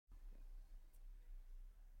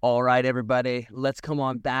All right, everybody, let's come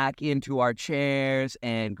on back into our chairs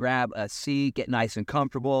and grab a seat, get nice and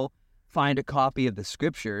comfortable, find a copy of the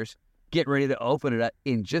scriptures, get ready to open it up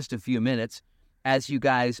in just a few minutes. As you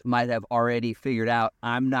guys might have already figured out,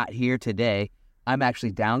 I'm not here today. I'm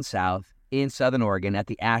actually down south in Southern Oregon at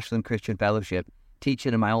the Ashland Christian Fellowship,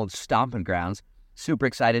 teaching in my old stomping grounds. Super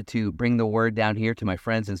excited to bring the word down here to my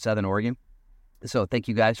friends in Southern Oregon. So thank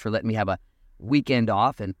you guys for letting me have a weekend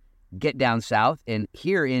off and get down south. And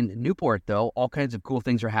here in Newport, though, all kinds of cool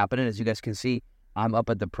things are happening. As you guys can see, I'm up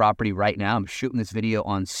at the property right now. I'm shooting this video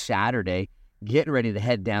on Saturday, getting ready to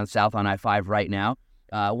head down south on I-5 right now.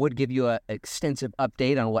 Would give you an extensive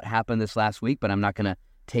update on what happened this last week, but I'm not going to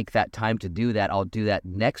take that time to do that. I'll do that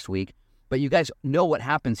next week. But you guys know what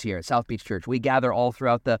happens here at South Beach Church. We gather all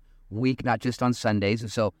throughout the week, not just on Sundays.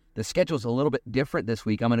 And so the schedule's a little bit different this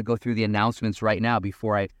week. I'm going to go through the announcements right now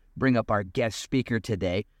before I bring up our guest speaker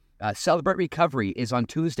today. Celebrate Recovery is on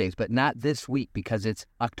Tuesdays, but not this week because it's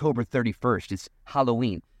October 31st. It's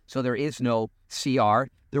Halloween. So there is no CR.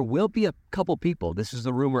 There will be a couple people. This is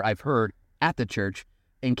the rumor I've heard at the church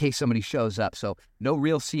in case somebody shows up. So no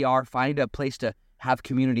real CR. Find a place to have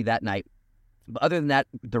community that night. But other than that,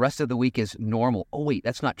 the rest of the week is normal. Oh, wait,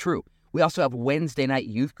 that's not true. We also have Wednesday night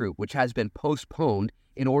youth group, which has been postponed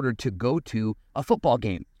in order to go to a football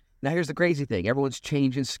game. Now, here's the crazy thing. Everyone's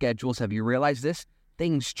changing schedules. Have you realized this?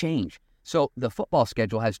 Things change. So the football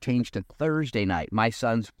schedule has changed to Thursday night. My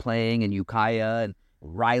son's playing in Ukiah and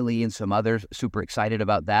Riley and some others. Super excited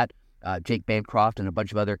about that. Jake Bancroft and a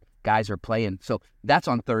bunch of other guys are playing. So that's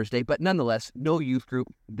on Thursday. But nonetheless, no youth group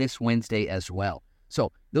this Wednesday as well.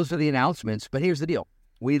 So those are the announcements. But here's the deal.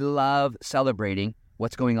 We love celebrating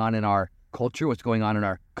what's going on in our culture, what's going on in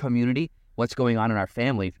our community, what's going on in our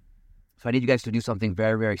family. So I need you guys to do something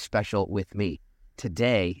very, very special with me.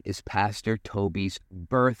 Today is Pastor Toby's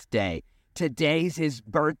birthday. Today's his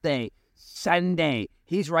birthday, Sunday.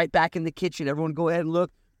 He's right back in the kitchen. Everyone go ahead and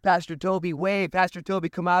look. Pastor Toby, wave. Pastor Toby,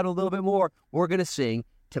 come out a little bit more. We're going to sing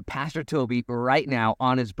to Pastor Toby right now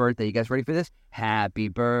on his birthday. You guys ready for this? Happy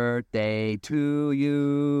birthday to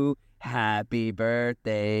you. Happy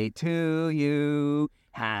birthday to you.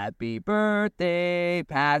 Happy birthday,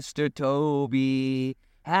 Pastor Toby.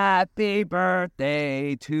 Happy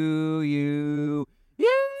birthday to you. Yeah!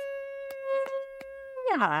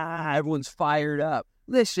 Everyone's fired up.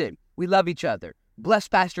 Listen, we love each other. Bless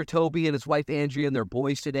Pastor Toby and his wife Andrea and their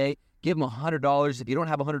boys today. Give them $100. If you don't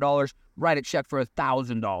have $100, write a check for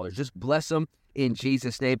 $1,000. Just bless them in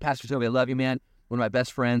Jesus' name. Pastor Toby, I love you, man. One of my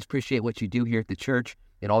best friends. Appreciate what you do here at the church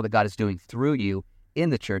and all that God is doing through you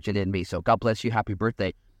in the church and in me. So God bless you. Happy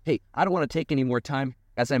birthday. Hey, I don't want to take any more time.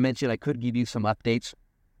 As I mentioned, I could give you some updates.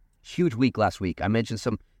 Huge week last week. I mentioned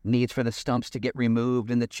some needs for the stumps to get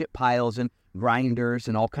removed and the chip piles and grinders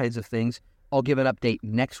and all kinds of things. I'll give an update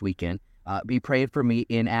next weekend. Be praying for me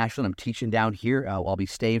in Ashland. I'm teaching down here. I'll be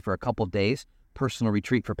staying for a couple days. Personal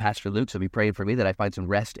retreat for Pastor Luke. So be praying for me that I find some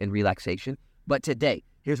rest and relaxation. But today,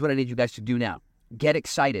 here's what I need you guys to do now. Get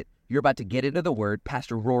excited. You're about to get into the Word.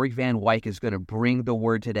 Pastor Rory Van Wyk is going to bring the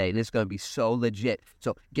Word today, and it's going to be so legit.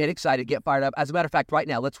 So get excited, get fired up. As a matter of fact, right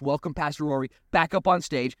now, let's welcome Pastor Rory back up on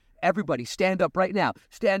stage. Everybody stand up right now.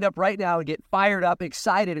 Stand up right now and get fired up,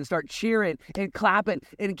 excited, and start cheering and clapping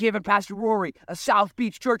and giving Pastor Rory a South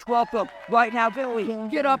Beach Church welcome. Right now, Billy,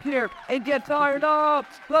 get up here and get fired up.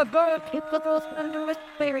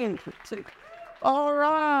 All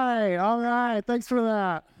right. Thanks for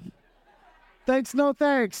that. Thanks, no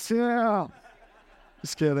thanks. Yeah.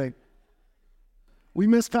 Just kidding. We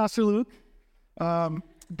miss Pastor Luke.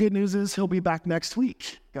 Good news is he'll be back next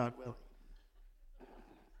week, God willing.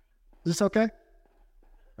 Is this okay?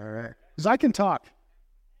 All right. Because I can talk.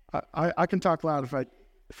 I can talk loud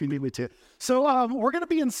if you need me to. So we're going to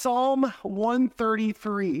be in Psalm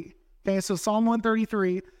 133. Okay, so Psalm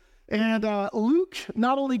 133. And Luke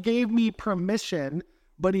not only gave me permission,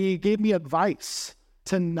 but he gave me advice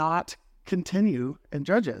to not continue in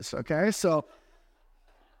Judges. Okay, so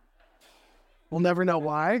we'll never know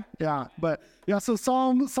why. Yeah, but yeah, so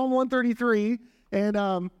Psalm 133.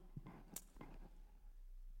 And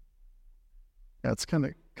yeah, it's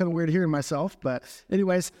kind of weird hearing myself, but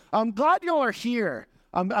anyways, I'm glad y'all are here.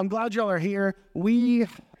 I'm glad y'all are here.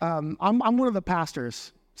 I'm one of the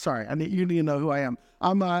pastors. Sorry, you need to know who I am.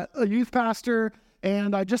 I'm a youth pastor,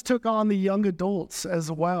 and I just took on the young adults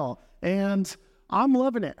as well, and I'm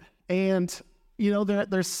loving it. And you know,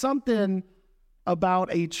 there's something about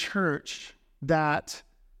a church that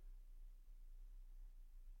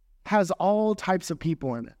has all types of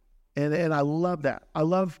people in it, and I love that. I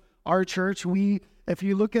love our church. If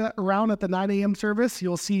you look around at the 9 a.m. service,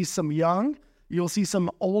 you'll see some young, you'll see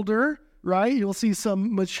some older, right? You'll see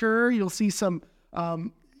some mature, you'll see some,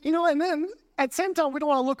 and then at the same time, we don't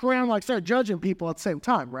want to look around like start judging people at the same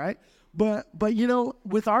time, right? But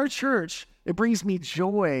with our church, it brings me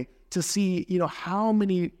joy to see, how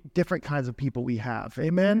many different kinds of people we have.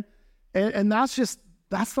 Amen. And that's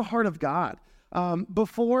the heart of God.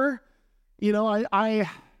 Before,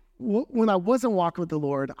 when I wasn't walking with the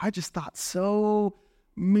Lord, I just thought so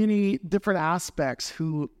many different aspects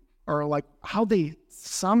who are like how they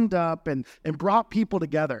summed up and brought people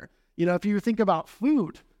together. If you think about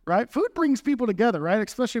food, right? Food brings people together, right?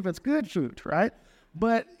 Especially if it's good food, right?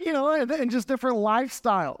 But, and just different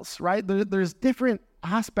lifestyles, right? There's different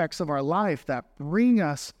aspects of our life that bring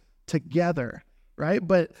us together, right?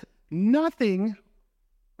 But nothing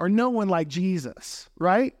or no one like Jesus,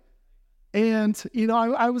 right? And,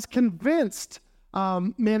 I was convinced,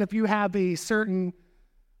 if you have a certain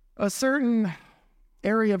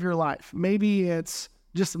area of your life, maybe it's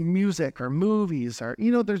just music or movies or,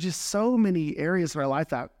 there's just so many areas of our life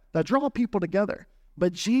that draw people together.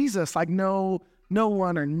 But Jesus, like no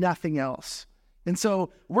one or nothing else. And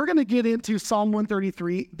so we're going to get into Psalm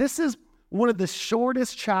 133. This is one of the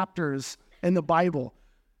shortest chapters in the Bible.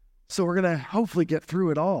 So we're going to hopefully get through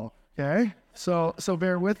it all. Okay. So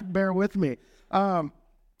bear with me.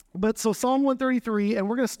 But Psalm 133, and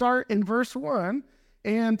we're going to start in verse 1.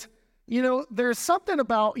 And, there's something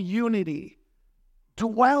about unity,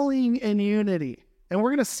 dwelling in unity. And we're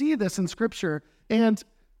going to see this in Scripture. And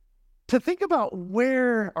to think about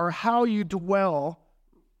where or how you dwell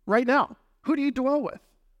right now. Who do you dwell with?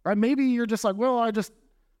 Right? Maybe you're just like, well,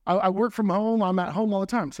 I work from home. I'm at home all the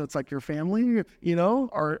time. So it's like your family,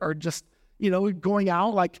 or just, going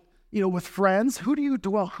out like, with friends. Who do you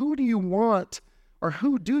dwell? Who do you want? Or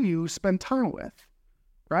who do you spend time with?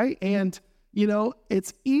 Right? And,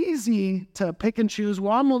 it's easy to pick and choose.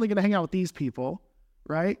 Well, I'm only going to hang out with these people.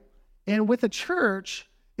 Right? And with a church,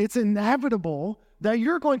 it's inevitable that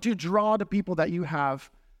you're going to draw to people that you have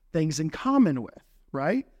things in common with.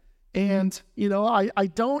 Right? And, I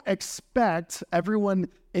don't expect everyone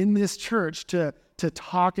in this church to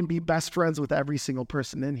talk and be best friends with every single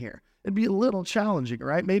person in here. It'd be a little challenging,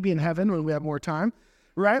 right? Maybe in heaven when we have more time,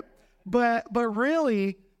 right? But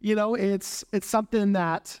really, it's something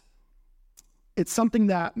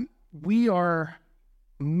that we are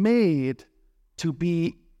made to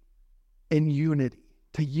be in unity,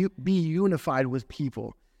 to be unified with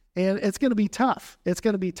people. And it's going to be tough.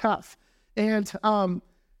 And,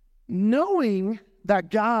 knowing that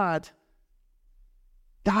God,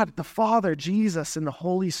 the Father, Jesus, and the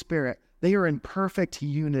Holy Spirit, they are in perfect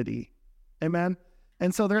unity. Amen?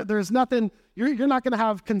 And so there's nothing, you're not going to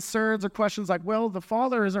have concerns or questions like, well, the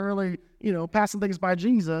Father is early, passing things by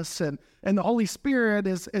Jesus, and the Holy Spirit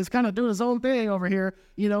is kind of doing his own thing over here.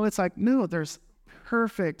 It's like, no, there's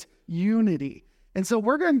perfect unity. And so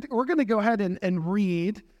we're going to go ahead and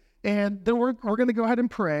read, and then we're going to go ahead and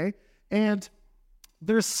pray. And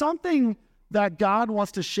there's something that God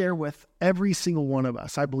wants to share with every single one of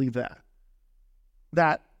us. I believe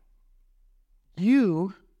that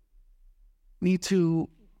you need to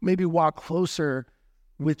maybe walk closer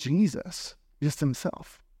with Jesus, just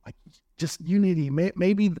himself. Like just unity.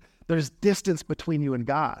 Maybe there's distance between you and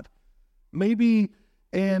God. Maybe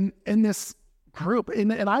in this group,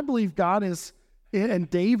 and I believe God is, and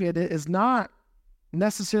David is not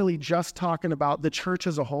necessarily just talking about the church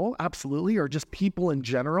as a whole, absolutely, or just people in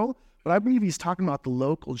general, but I believe he's talking about the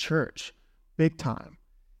local church, big time.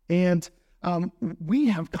 And we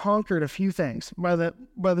have conquered a few things by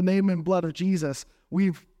the name and blood of Jesus.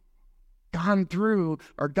 We've gone through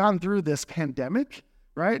this pandemic,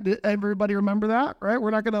 right? Did everybody remember that, right?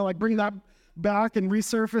 We're not going to bring that back and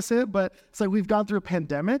resurface it, but it's like we've gone through a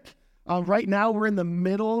pandemic. Right now we're in the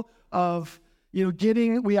middle of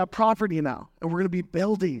we have property now, and we're going to be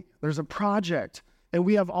building. There's a project, and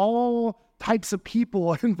we have all types of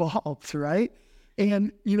people involved, right?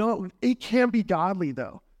 And, it can be godly,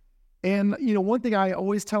 though. And, one thing I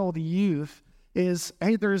always tell the youth is,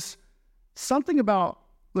 hey, there's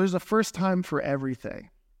a first time for everything.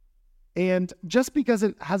 And just because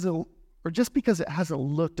it hasn't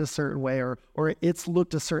looked a certain way or it's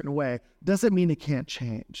looked a certain way, doesn't mean it can't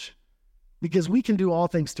change. Because we can do all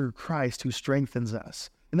things through Christ who strengthens us.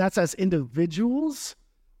 And that's as individuals,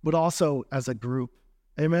 but also as a group.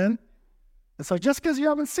 Amen? And so just because you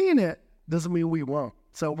haven't seen it, doesn't mean we won't.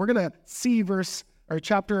 So we're going to see Psalm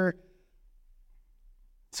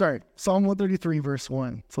 133, verse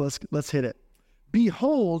 1. So let's hit it.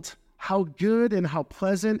 Behold, how good and how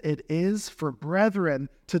pleasant it is for brethren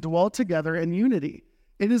to dwell together in unity.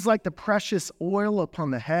 It is like the precious oil upon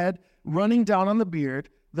the head, running down on the beard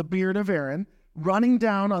of Aaron, running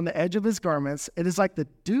down on the edge of his garments. It is like the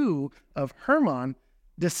dew of Hermon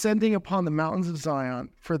descending upon the mountains of Zion.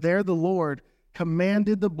 For there the Lord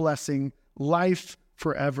commanded the blessing, life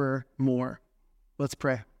forevermore. Let's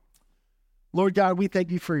pray. Lord God, we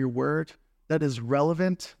thank you for your word that is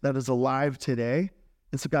relevant, that is alive today.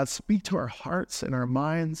 And so God, speak to our hearts and our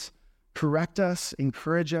minds, correct us,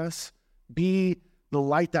 encourage us, be the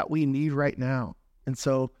light that we need right now. And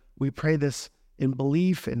so we pray this in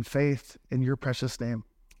belief and faith in your precious name.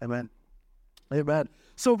 Amen. Amen.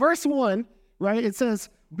 So verse 1, right, it says,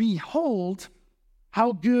 behold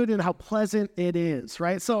how good and how pleasant it is,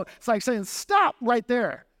 right? So it's like saying, stop right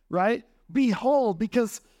there, right? Behold,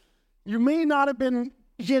 because you may not have been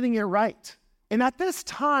getting it right. And at this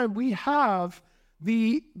time, we have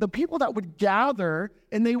the people that would gather,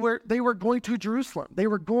 and they were going to Jerusalem. They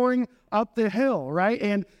were going up the hill, right?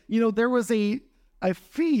 And, there was a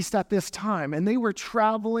feast at this time, and they were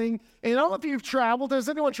traveling. And I don't know if you've traveled. Has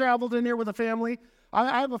anyone traveled in here with a family?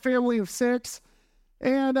 I have a family of 6.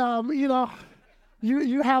 And,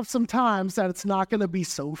 you have some times that it's not going to be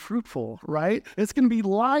so fruitful, right? It's going to be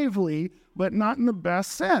lively, but not in the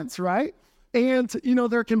best sense, right? And,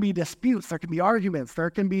 there can be disputes, there can be arguments, there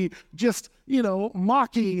can be just,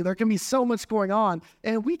 mocking, there can be so much going on.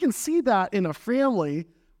 And we can see that in a family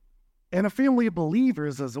and a family of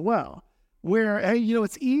believers as well, where, hey,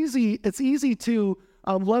 it's easy to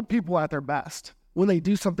love people at their best when they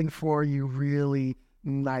do something for you really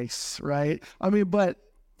nice, right? But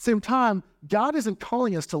same time, God isn't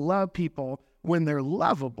calling us to love people when they're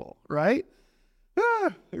lovable, right?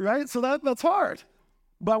 Right? So that's hard.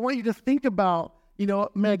 But I want you to think about,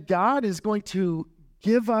 God is going to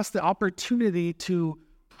give us the opportunity to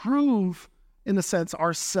prove, in a sense,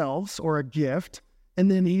 ourselves or a gift,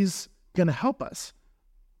 and then he's going to help us.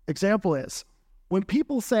 Example is, when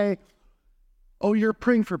people say, oh, you're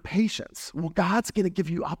praying for patience, well, God's going to give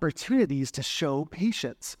you opportunities to show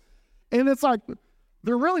patience. And it's like,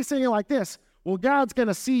 they're really saying it like this, well, God's going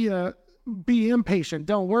to see you be impatient.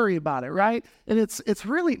 Don't worry about it, right? And it's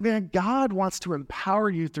really, man, God wants to empower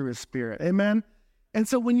you through his Spirit. Amen? And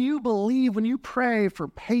so when you believe, when you pray for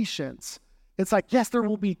patience, it's like, yes, there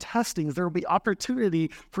will be testings. There will be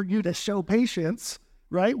opportunity for you to show patience,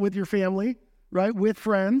 right? With your family, right? With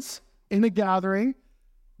friends, in a gathering.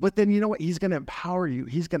 But then you know what? He's going to empower you.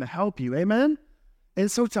 He's going to help you. Amen? And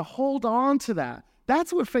so to hold on to that,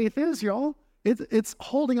 that's what faith is, y'all. It's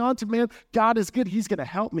holding on to, man, God is good. He's going to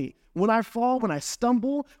help me. When I fall, when I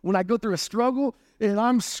stumble, when I go through a struggle, and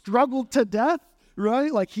I'm struggled to death,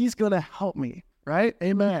 right? Like he's going to help me, right?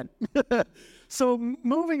 Amen. So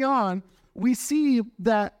moving on, we see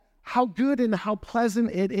that how good and how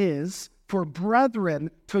pleasant it is for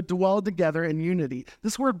brethren to dwell together in unity.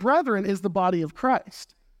 This word brethren is the body of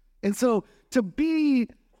Christ. And so to be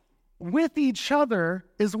with each other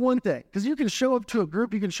is one thing, because you can show up to a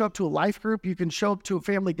group, you can show up to a life group, you can show up to a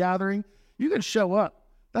family gathering, you can show up.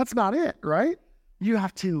 That's not it, right? You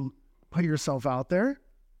have to put yourself out there.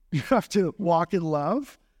 You have to walk in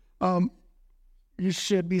love. You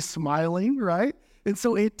should be smiling, right? And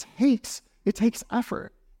so it takes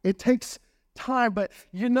effort. It takes time. But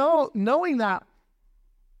knowing that,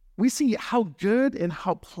 we see how good and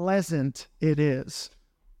how pleasant it is.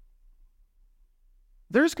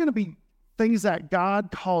 There's going to be things that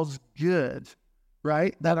God calls good,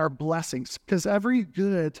 right? That are blessings, because every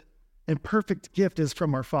good and perfect gift is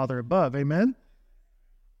from our Father above. Amen?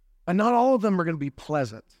 And not all of them are going to be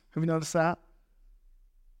pleasant. Have you noticed that?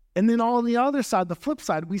 And then on the other side, the flip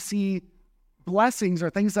side, we see blessings are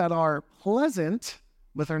things that are pleasant,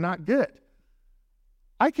 but they're not good.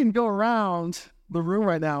 I can go around the room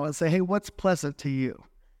right now and say, hey, what's pleasant to you?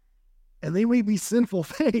 And they may be sinful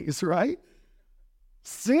things, right?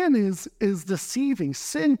 Sin is deceiving.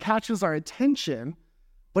 Sin catches our attention,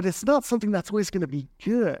 but it's not something that's always going to be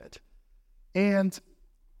good. And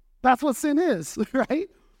that's what sin is, right?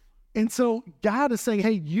 And so God is saying,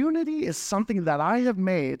 hey, unity is something that I have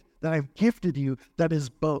made, that I've gifted you, that is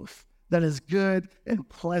both, that is good and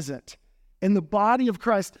pleasant. In the body of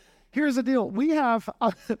Christ, here's the deal. We have,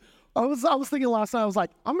 I was thinking last night, I was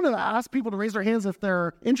like, I'm going to ask people to raise their hands if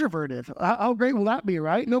they're introverted. How great will that be,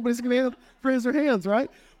 right? Nobody's going to raise their hands,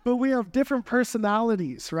 right? But we have different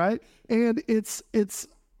personalities, right? And it's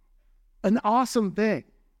an awesome thing.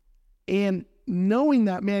 And knowing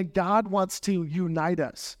that, man, God wants to unite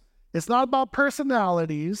us. It's not about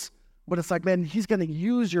personalities, but it's like, man, he's going to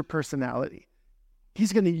use your personality.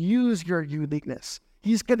 He's going to use your uniqueness.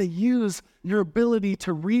 He's going to use your ability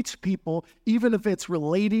to reach people, even if it's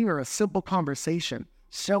relating or a simple conversation,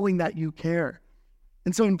 showing that you care.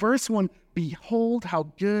 And so in verse 1, behold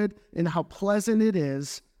how good and how pleasant it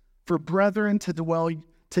is for brethren to dwell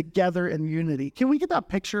together in unity. Can we get that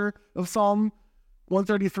picture of Psalm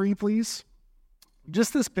 133, please?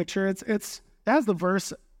 Just this picture. It has the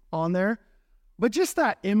verse on there, but just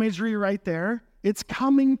that imagery right there, it's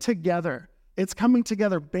coming together. It's coming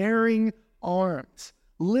together, bearing arms,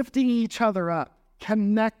 lifting each other up,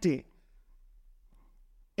 connecting.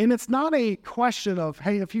 And it's not a question of,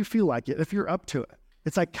 hey, if you feel like it, if you're up to it.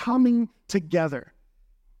 It's like coming together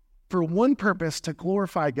for one purpose, to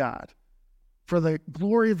glorify God, for the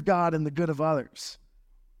glory of God and the good of others.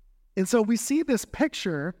 And so we see this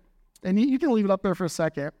picture, and you can leave it up there for a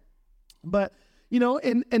second, but,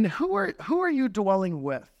 and who are you dwelling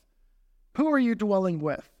with? Who are you dwelling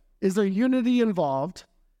with? Is there unity involved?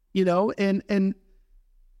 And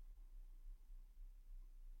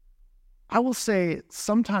I will say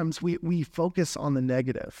sometimes we focus on the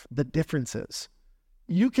negative, the differences.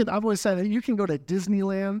 I've always said that you can go to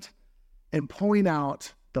Disneyland and point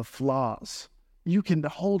out the flaws. You can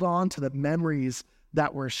hold on to the memories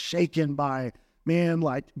that were shaken by,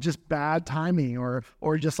 like just bad timing or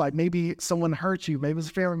just like maybe someone hurt you, maybe it was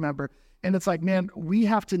a family member. And it's like, we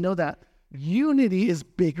have to know that unity is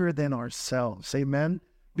bigger than ourselves. Amen?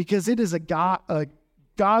 Because it is a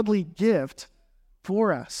godly gift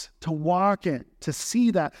for us to walk in, to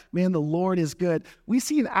see that, the Lord is good. We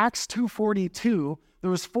see in Acts 2:42, there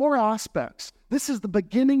was 4 aspects. This is the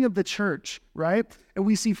beginning of the church, right? And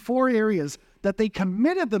we see 4 areas that they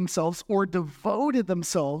committed themselves or devoted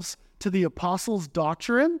themselves to the apostles'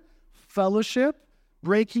 doctrine, fellowship,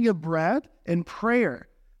 breaking of bread, and prayer.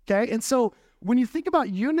 Okay? And so when you think about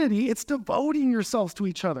unity, it's devoting yourselves to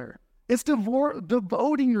each other. It's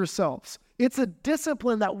devoting yourselves. It's a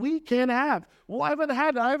discipline that we can have. Well, I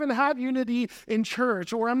haven't had unity in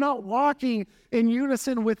church, or I'm not walking in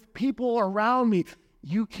unison with people around me.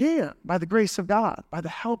 You can, by the grace of God, by the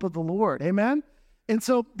help of the Lord. Amen? And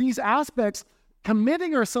so these aspects,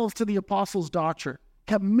 committing ourselves to the apostles' doctrine,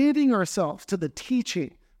 committing ourselves to the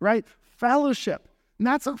teaching, right? Fellowship. And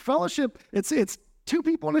that's a fellowship. It's 2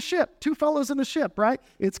 people in a ship, 2 fellows in a ship, right?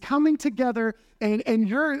 It's coming together and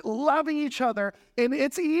you're loving each other. And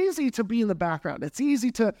it's easy to be in the background. It's easy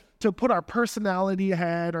to put our personality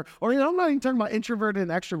ahead or I'm not even talking about introverted and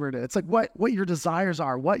extroverted. It's like what your desires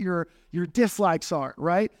are, what your dislikes are,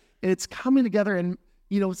 right? And it's coming together and,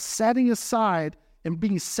 setting aside and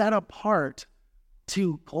being set apart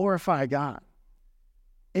to glorify God.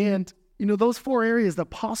 And, those 4 areas, the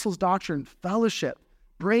apostles' doctrine, fellowship,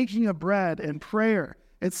 breaking of bread, and prayer.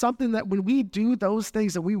 It's something that when we do those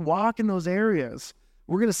things and we walk in those areas,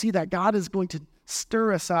 we're going to see that God is going to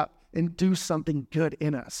stir us up and do something good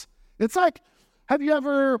in us. It's like, I'm not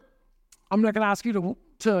going to ask you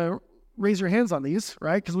to raise your hands on these,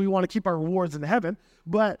 right? Because we want to keep our rewards in heaven.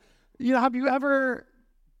 But, have you ever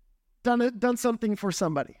done something for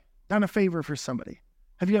somebody, done a favor for somebody?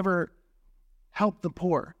 Have you ever helped the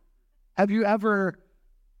poor? Have you ever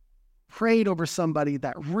prayed over somebody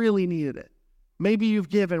that really needed it? Maybe you've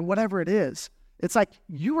given, whatever it is. It's like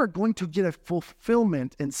you are going to get a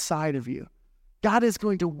fulfillment inside of you. God is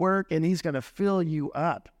going to work and he's going to fill you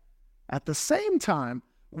up. At the same time,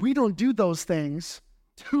 we don't do those things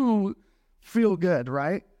to feel good,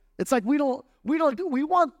 right? It's like we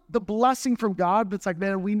want the blessing from God, but it's like,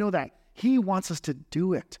 we know that he wants us to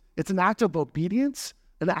do it. It's an act of obedience,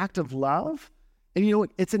 an act of love. And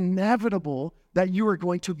it's inevitable that you are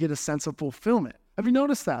going to get a sense of fulfillment. Have you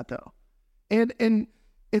noticed that though? And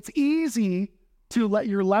it's easy to let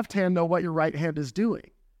your left hand know what your right hand is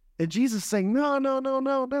doing. And Jesus is saying,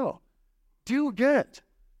 no. Do good,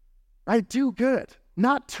 right? Do good.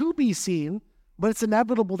 Not to be seen, but it's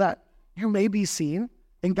inevitable that you may be seen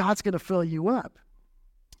and God's going to fill you up.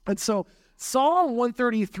 And so Psalm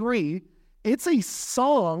 133, it's a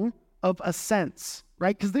song of ascents,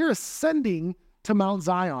 right? Because they're ascending to Mount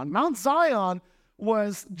Zion. Mount Zion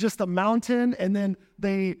was just a mountain, and then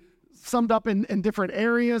they summed up in different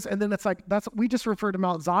areas, and then it's like, we just refer to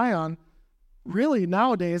Mount Zion really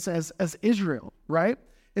nowadays as Israel, right?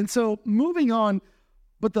 And so moving on,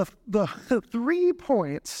 but the 3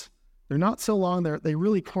 points, they're not so long, they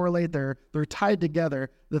really correlate, they're tied together.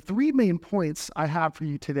 The 3 main points I have for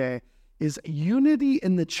you today is unity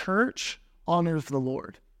in the church honors the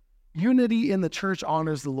Lord. Unity in the church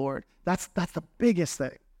honors the Lord. That's the biggest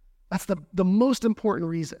thing. That's the most important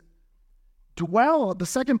reason. The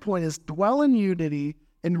second point is dwell in unity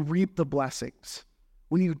and reap the blessings.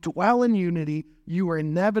 When you dwell in unity, you are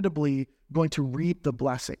inevitably going to reap the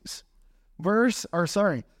blessings.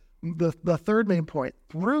 The third main point,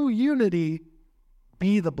 through unity,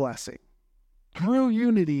 be the blessing. Through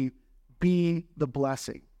unity, be the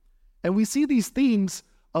blessing. And we see these themes: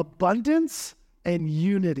 abundance, and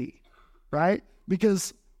unity, right?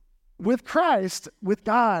 Because with Christ, with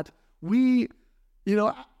God, we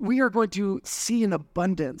are going to see an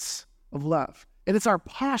abundance of love. And it's our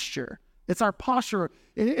posture. It's our posture.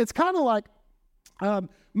 It's kind of like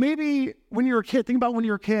maybe when you were a kid, think about when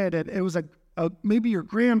you were a kid and it was maybe your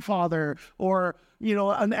grandfather or,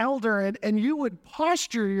 an elder, and you would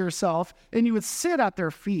posture yourself and you would sit at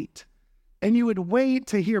their feet and you would wait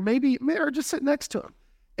to hear or just sit next to them.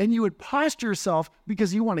 And you would posture yourself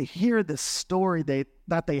because you want to hear the story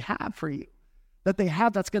that they have for you, that they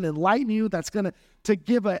have that's going to enlighten you, that's going to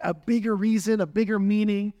give a bigger reason, a bigger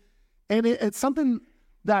meaning. And it's something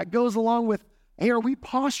that goes along with, hey, are we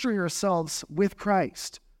posturing ourselves with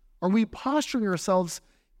Christ? Are we posturing ourselves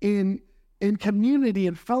in community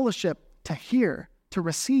and fellowship to hear, to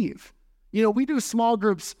receive? We do small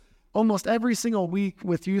groups almost every single week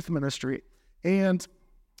with youth ministry. And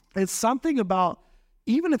it's something about,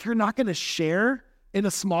 even if you're not going to share in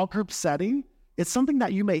a small group setting, it's something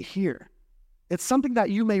that you may hear. It's something that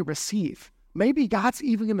you may receive. Maybe God's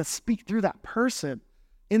even going to speak through that person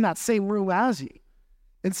in that same room as you.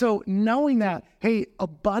 And so knowing that, hey,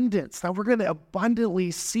 abundance, that we're going to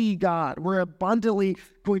abundantly see God, we're abundantly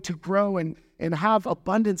going to grow and have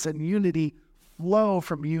abundance and unity flow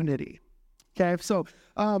from unity. Okay, so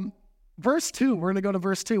verse 2, we're going to go to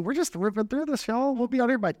verse 2. We're just ripping through this, y'all. We'll be out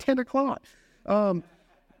here by 10 o'clock.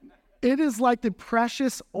 It is like the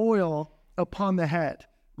precious oil upon the head,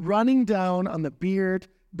 running down on the beard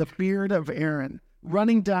of Aaron,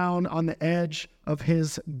 running down on the edge of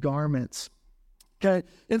his garments. Okay,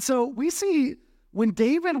 and so we see when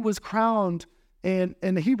David was crowned in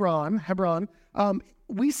Hebron,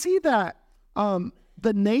 we see that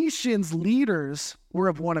the nation's leaders were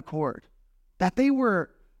of one accord, that they were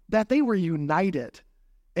united,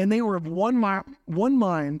 and they were of one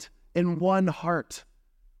mind and one heart,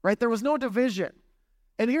 right? There was no division.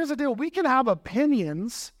 And here's the deal: we can have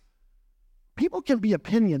opinions. People can be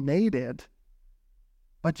opinionated,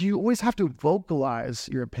 but you always have to vocalize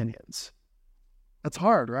your opinions. That's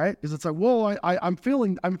hard, right? Because it's like, whoa, I'm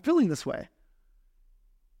feeling this way.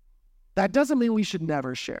 That doesn't mean we should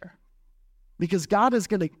never share, because God is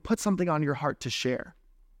going to put something on your heart to share.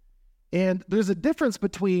 And there's a difference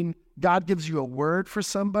between God gives you a word for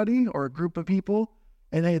somebody or a group of people,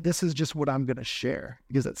 and hey, this is just what I'm going to share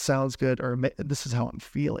because it sounds good, or this is how I'm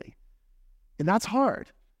feeling. And that's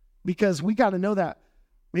hard, because we got to know that,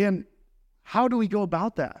 man, how do we go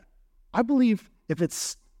about that? I believe if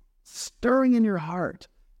it's stirring in your heart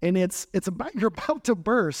and you're about to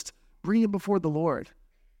burst, bring it before the Lord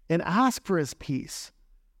and ask for his peace.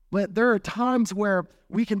 But there are times where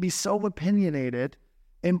we can be so opinionated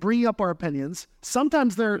and bring up our opinions.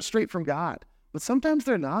 Sometimes they're straight from God, but sometimes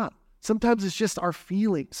they're not. Sometimes it's just our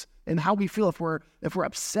feelings and how we feel if we're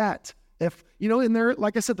upset. And there,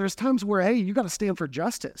 like I said, there's times where, hey, you got to stand for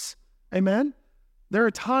justice. Amen? There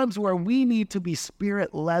are times where we need to be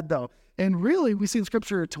Spirit-led, though. And really, we see in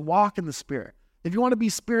Scripture to walk in the Spirit. If you want to be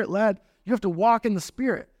Spirit-led, you have to walk in the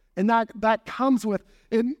Spirit. And that comes with,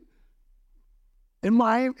 in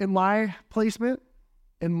my placement,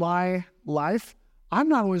 in my life, I'm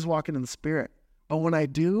not always walking in the Spirit. But when I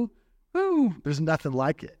do, there's nothing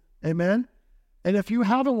like it. Amen? And if you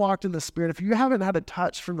haven't walked in the Spirit, if you haven't had a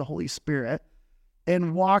touch from the Holy Spirit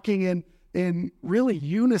and walking in really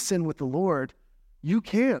unison with the Lord, you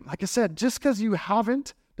can. Like I said, just because you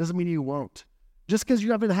haven't doesn't mean you won't. Just because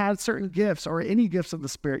you haven't had certain gifts or any gifts of the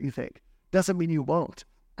Spirit, you think, doesn't mean you won't.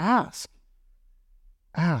 Ask,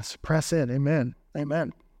 press in.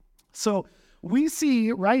 Amen. So we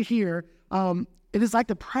see right here, it is like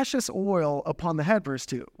the precious oil upon the head, verse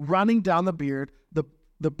 2, running down the beard,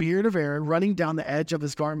 the beard of Aaron, running down the edge of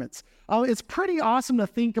his garments. It's pretty awesome to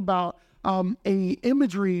think about a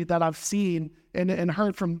imagery that I've seen and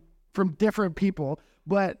heard from different people,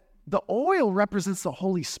 but the oil represents the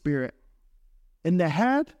Holy Spirit. And the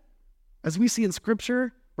head, as we see in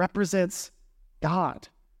Scripture, represents God,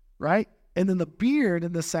 right? And then the beard,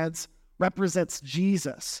 in the sense, represents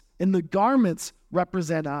Jesus. And the garments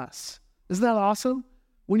represent us. Isn't that awesome?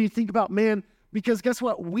 When you think about, man, because guess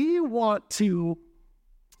what? We want to,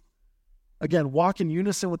 again, walk in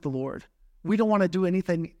unison with the Lord. We don't want to do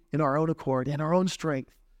anything in our own accord, in our own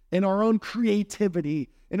strength, in our own creativity,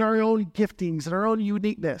 in our own giftings, in our own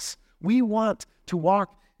uniqueness. We want to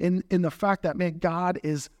walk in the fact that, man, God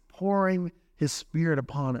is pouring his Spirit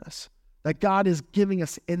upon us, that God is giving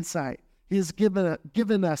us insight. He has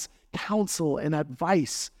given us counsel and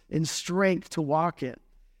advice and strength to walk in.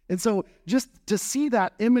 And so just to see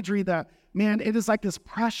that imagery that, man, it is like this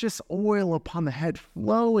precious oil upon the head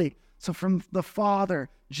flowing. So from the Father,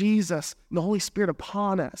 Jesus, and the Holy Spirit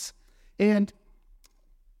upon us. And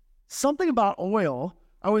something about oil,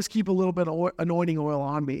 I always keep a little bit of anointing oil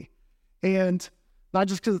on me. And not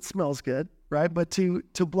just because it smells good, right? But to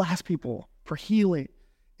bless people for healing.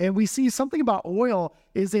 And we see something about oil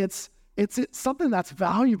is it's something that's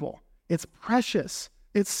valuable. It's precious.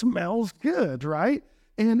 It smells good, right?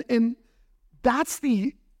 And that's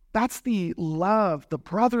the love, the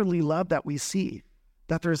brotherly love that we see,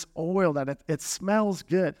 that there's oil, that it smells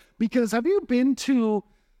good. Because have you been to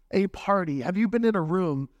a party? Have you been in a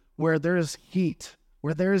room where there's heat,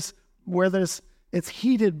 where it's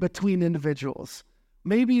heated between individuals?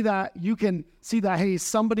 Maybe that you can see that, hey,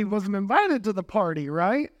 somebody wasn't invited to the party,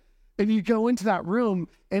 right? And you go into that room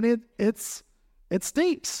and it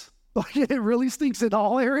stinks. Like it really stinks in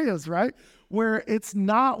all areas, right? Where it's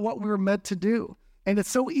not what we were meant to do. And it's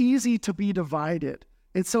so easy to be divided.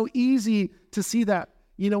 It's so easy to see that,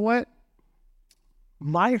 you know what?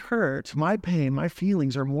 My hurt, my pain, my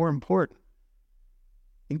feelings are more important.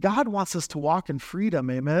 And God wants us to walk in freedom,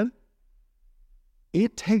 amen?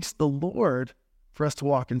 It takes the Lord for us to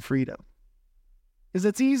walk in freedom. Because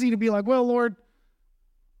it's easy to be like, well, Lord,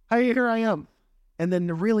 hey, here I am. And then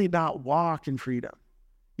to really not walk in freedom.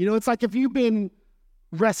 You know, it's like if you've been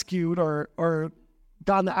rescued or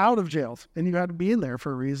gotten out of jail and you had to be in there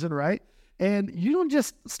for a reason, right? And you don't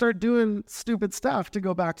just start doing stupid stuff to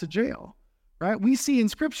go back to jail, right? We see in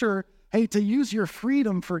Scripture, hey, to use your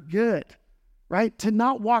freedom for good, right? To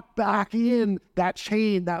not walk back in that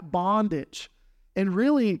chain, that bondage. And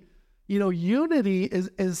really, you know, unity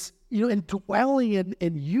is you know, and dwelling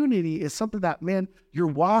in unity is something that, man, you're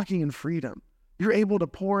walking in freedom. You're able to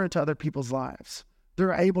pour into other people's lives.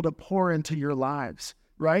 They're able to pour into your lives,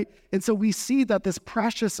 right? And so we see that this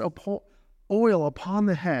precious oil upon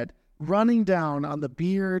the head, running down on the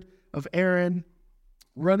beard of Aaron,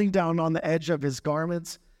 running down on the edge of his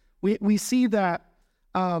garments. We see that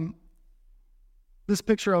this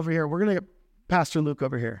picture over here, we're going to get Pastor Luke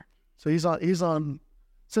over here. So he's on,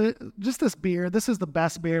 so just this beard, this is the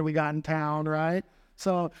best beard we got in town, right?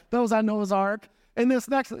 So those that know Noah's Ark. And this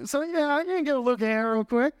next, so yeah, you can get a look at here real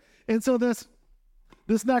quick. And so this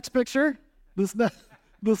next picture, this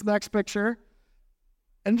next picture,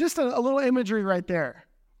 and just a little imagery right there,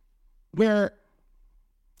 where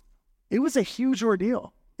it was a huge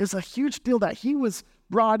ordeal. It's a huge deal that he was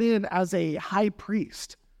brought in as a high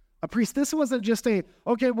priest. A priest, this wasn't just okay,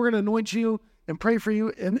 we're going to anoint you and pray for you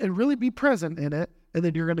and really be present in it, and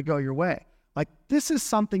then you're going to go your way. Like, this is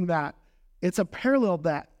something that, it's a parallel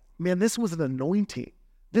that, man, this was an anointing.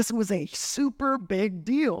 This was a super big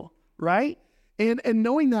deal, right? And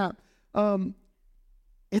knowing that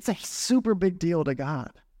it's a super big deal to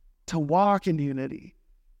God to walk in unity.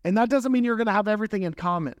 And that doesn't mean you're going to have everything in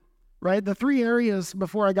common, right? The 3 areas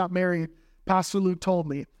before I got married, Pastor Luke told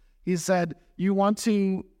me, he said, you want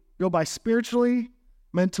to go by spiritually,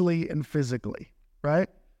 mentally, and physically, right?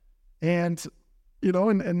 And, you know,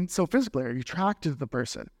 and so physically, are you attracted to the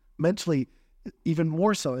person? Mentally, even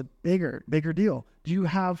more so, a bigger deal. Do you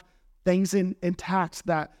have things intact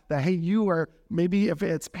that, hey, you are, maybe if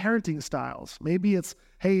it's parenting styles, maybe it's,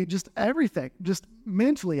 hey, just everything, just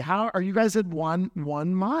mentally, how are you guys in one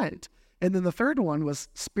mind? And then the third one was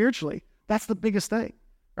spiritually. That's the biggest thing,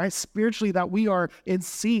 right? Spiritually, that we are in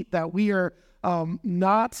sync, that we are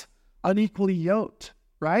not unequally yoked,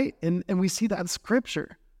 right? And we see that in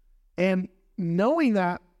Scripture. And knowing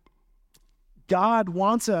that God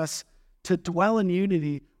wants us to dwell in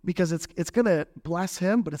unity because it's going to bless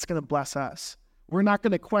him, but it's going to bless us. We're not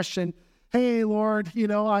going to question, hey, Lord, you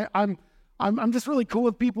know, I'm just really cool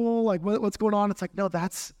with people. Like, what's going on? It's like, no,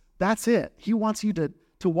 that's it. He wants you to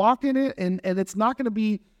walk in it, and it's not going to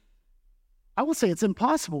be, I will say it's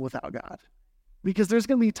impossible without God, because there's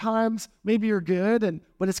going to be times maybe you're good,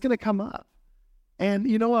 but it's going to come up. And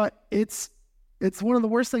you know what? It's one of the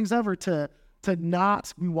worst things ever to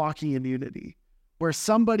not be walking in unity, where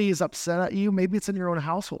somebody is upset at you. Maybe it's in your own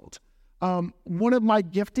household. One of my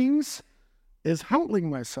giftings is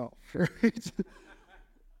humbling myself. Right?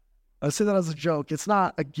 I say that as a joke. It's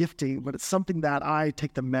not a gifting, but it's something that I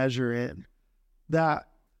take the measure in. That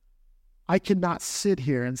I cannot sit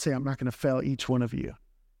here and say I'm not going to fail each one of you.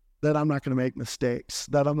 That I'm not going to make mistakes.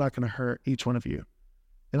 That I'm not going to hurt each one of you.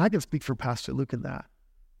 And I can speak for Pastor Luke in that.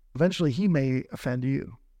 Eventually, he may offend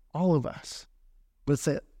you, all of us. But it's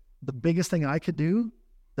the biggest thing I could do,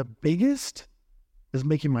 the biggest, is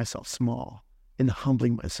making myself small and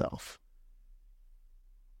humbling myself.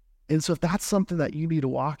 And so if that's something that you need to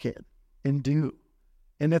walk in and do,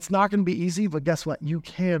 and it's not going to be easy, but guess what? You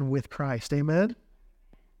can with Christ. Amen?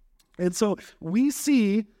 And so we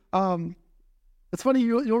see, it's funny,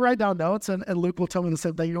 you'll write down notes, and Luke will tell me the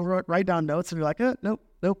same thing. You'll write down notes, and you're like, nope,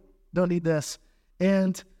 don't need this.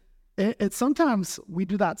 And And sometimes we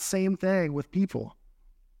do that same thing with people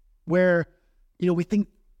where, we think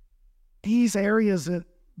these areas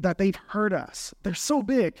that they've hurt us, they're so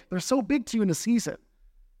big to you in a season.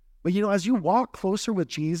 But as you walk closer with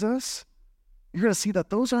Jesus, you're going to see that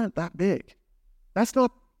those aren't that big. That's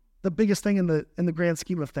not the biggest thing in the grand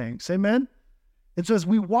scheme of things. Amen? And so as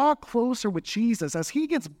we walk closer with Jesus, as he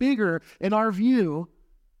gets bigger in our view,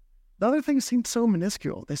 the other things seem so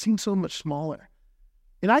minuscule. They seem so much smaller.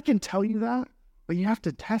 And I can tell you that, but you have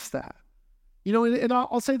to test that. And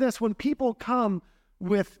I'll say this, when people come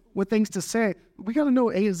with things to say, we got to know,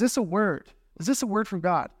 hey, is this a word? Is this a word from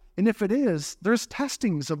God? And if it is, there's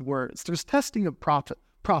testings of words. There's testing of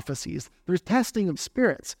prophecies. There's testing of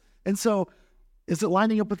spirits. And so, is it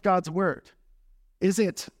lining up with God's word? Is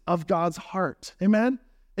it of God's heart? Amen?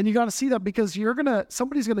 And you got to see that, because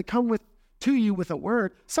somebody's going to come to you with a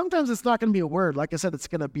word. Sometimes it's not going to be a word. Like I said, it's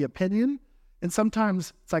going to be opinion. And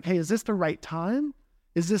sometimes it's like, hey, is this the right time?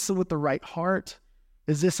 Is this with the right heart?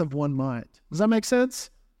 Is this of one mind? Does that make sense?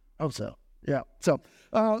 I hope so. Yeah. So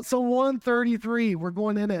 133, we're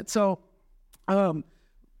going in it. So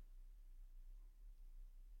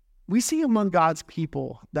we see among God's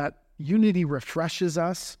people that unity refreshes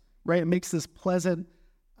us, right? It makes this pleasant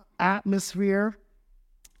atmosphere.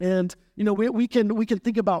 And, we can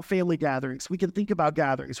think about family gatherings. We can think about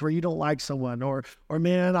gatherings where you don't like someone, or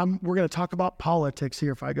man, we're going to talk about politics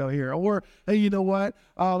here if I go here. Or, hey, you know what?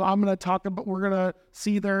 I'm going to talk about, we're going to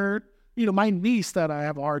see their, my niece that I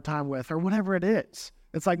have a hard time with, or whatever it is.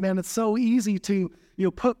 It's like, man, it's so easy to,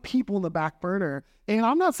 put people in the back burner. And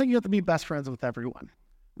I'm not saying you have to be best friends with everyone,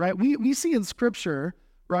 right? We see in scripture,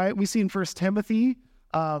 right? We see in 1 Timothy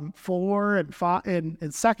 4 and 5 and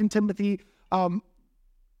 2 Timothy,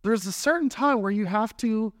 there's a certain time where you have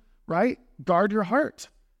to, right, guard your heart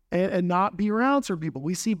and not be around certain people.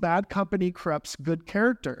 We see bad company corrupts good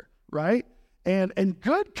character, right? And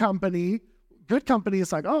good company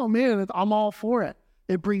is like, oh man, I'm all for it.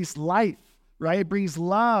 It brings life, right? It brings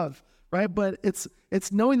love, right? But it's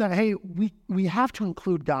knowing that, hey, we have to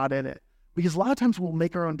include God in it, because a lot of times we'll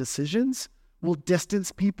make our own decisions, we'll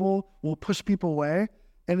distance people, we'll push people away,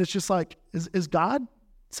 and it's just like, is God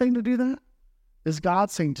saying to do that? Is God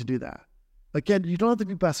saying to do that? Again, you don't have to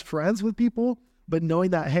be best friends with people, but knowing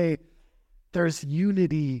that, hey, there's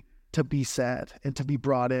unity to be said and to be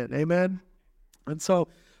brought in. Amen? And so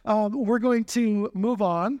we're going to move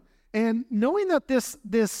on. And knowing that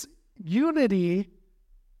this unity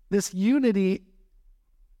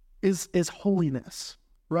is holiness,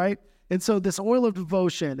 right? And so this oil of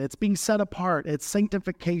devotion, it's being set apart, it's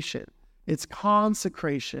sanctification, it's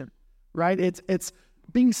consecration, right? It's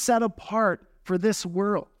being set apart for this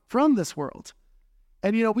world, from this world.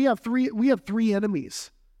 And we have three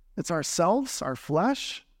enemies. It's ourselves, our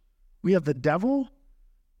flesh, we have the devil,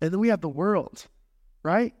 and then we have the world,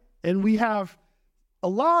 right? And we have a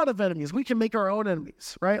lot of enemies. We can make our own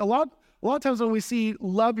enemies, right? A lot of times when we see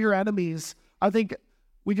love your enemies, I think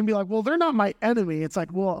we can be like, well, they're not my enemy. It's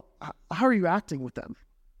like, well, how are you acting with them?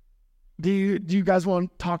 Do you guys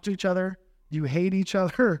want to talk to each other? Do you hate each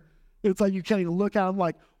other? It's like you can't even look at them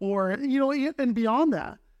like, or, and beyond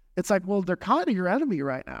that, it's like, well, they're kind of your enemy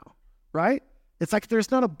right now, right? It's like there's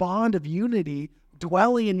not a bond of unity,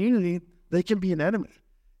 dwelling in unity, they can be an enemy.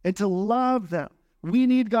 And to love them, we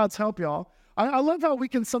need God's help, y'all. I love how we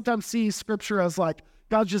can sometimes see scripture as like,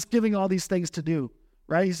 God's just giving all these things to do,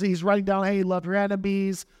 right? He's writing down, hey, love your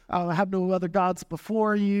enemies, have no other gods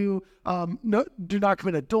before you, do not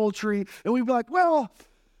commit adultery. And we'd be like, well,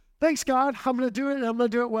 thanks, God. I'm going to do it, and I'm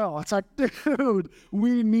going to do it well. It's like, dude,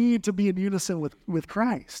 we need to be in unison with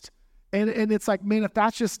Christ. And it's like, man, if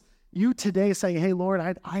that's just you today saying, hey,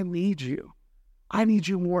 Lord, I need you. I need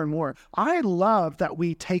you more and more. I love that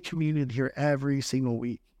we take communion here every single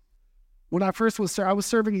week. When I first I was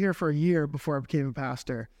serving here for a year before I became a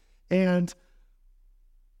pastor, and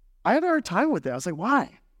I had a hard time with it. I was like, why?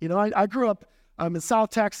 I grew up in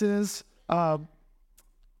South Texas, 90%,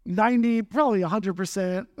 probably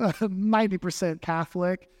 100%, 90%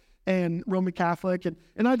 Catholic and Roman Catholic. And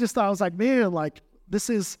I just thought, I was like, man, like this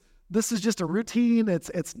is just a routine. It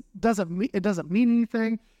doesn't mean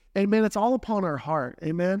anything. And man, it's all upon our heart.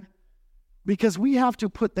 Amen. Because we have to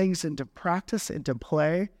put things into practice, into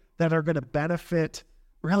play that are going to benefit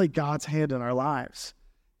really God's hand in our lives.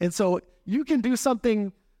 And so you can do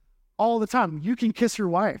something all the time. You can kiss your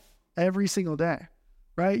wife every single day,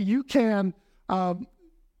 right? You can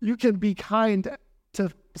be kind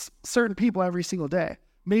to certain people every single day.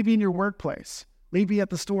 Maybe in your workplace, maybe at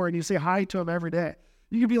the store, and you say hi to them every day.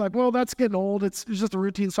 You can be like, well, that's getting old. It's just a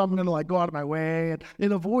routine, so I'm going to like go out of my way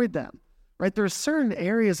and avoid them, right? There's certain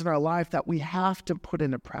areas in our life that we have to put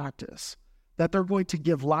into practice, that they're going to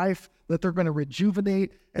give life, that they're going to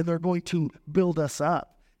rejuvenate, and they're going to build us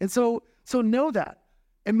up. And so know that.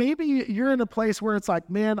 And maybe you're in a place where it's like,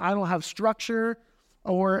 man, I don't have structure,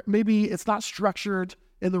 or maybe it's not structured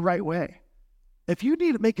in the right way. If you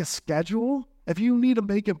need to make a schedule, if you need to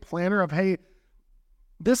make a planner of, hey,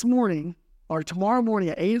 this morning or tomorrow morning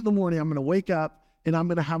at 8 in the morning, I'm going to wake up and I'm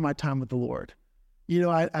going to have my time with the Lord. You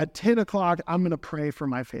know, at 10 o'clock, I'm going to pray for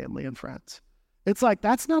my family and friends. It's like,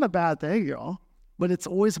 that's not a bad thing, y'all, but it's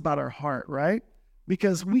always about our heart, right?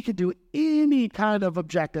 Because we could do any kind of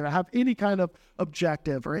objective, have any kind of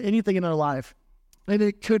objective or anything in our life, and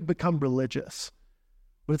it could become religious.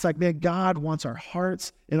 But it's like, man, God wants our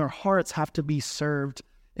hearts, and our hearts have to be served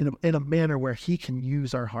in a manner where he can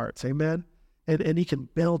use our hearts, amen? And he can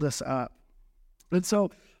build us up. And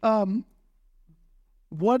so,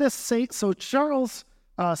 so Charles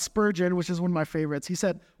Spurgeon, which is one of my favorites, he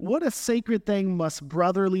said, what a sacred thing must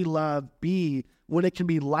brotherly love be when it can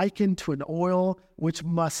be likened to an oil which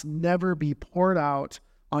must never be poured out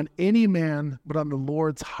on any man but on the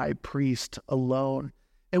Lord's high priest alone.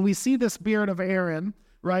 And we see this beard of Aaron,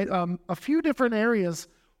 right? A few different areas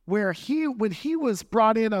where when he was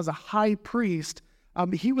brought in as a high priest,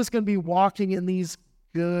 he was going to be walking in these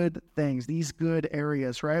good things, these good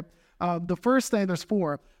areas, right? The first thing, there's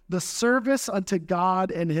 4, the service unto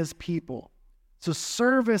God and his people. So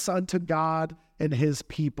service unto God and his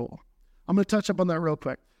people. I'm going to touch up on that real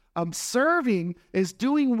quick. Serving is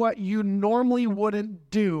doing what you normally wouldn't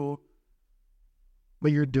do,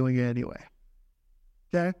 but you're doing it anyway.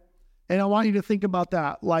 Okay? And I want you to think about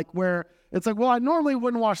that, like where it's like, well, I normally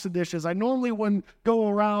wouldn't wash the dishes. I normally wouldn't go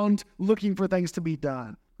around looking for things to be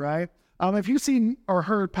done, right? If you've seen or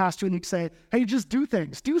heard Pastor Nick say, hey, just do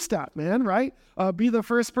things, do stuff, man, right? Be the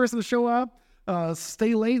first person to show up,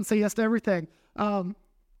 stay late and say yes to everything.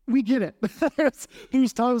 We get it.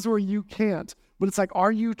 There's times where you can't, but it's like,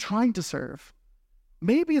 are you trying to serve?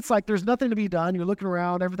 Maybe it's like, there's nothing to be done. You're looking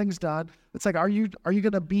around, everything's done. It's like, are you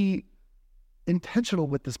going to be intentional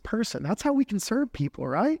with this person? That's how we can serve people,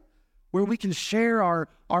 right? Where we can share our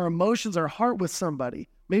emotions, our heart with somebody.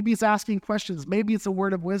 Maybe it's asking questions. Maybe it's a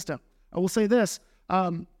word of wisdom. I will say this,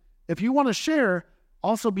 if you want to share,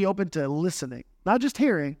 also be open to listening, not just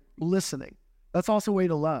hearing, listening. That's also a way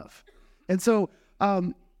to love. And so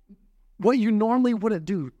what you normally wouldn't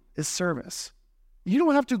do is service. You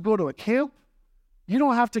don't have to go to a camp. You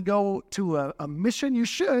don't have to go to a mission. You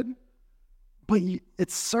should, but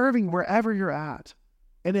it's serving wherever you're at.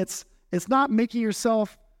 And it's not making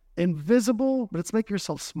yourself invisible, but it's making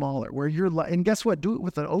yourself smaller, where and guess what? Do it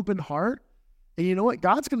with an open heart. And you know what?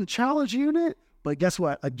 God's going to challenge you in it, but guess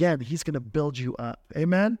what? Again, he's going to build you up.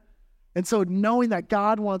 Amen? And so knowing that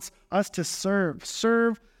God wants us to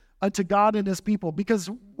serve unto God and his people. Because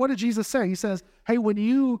what did Jesus say? He says, hey, when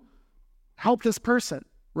you help this person,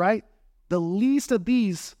 right? The least of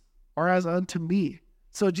these are as unto me.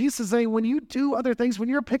 So Jesus is saying, when you do other things, when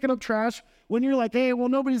you're picking up trash, when you're like, hey, well,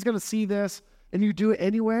 nobody's going to see this, and you do it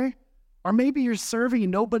anyway, or maybe you're serving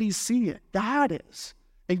and nobody's seeing it. God is.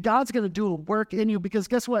 And God's going to do a work in you, because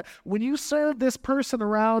guess what? When you serve this person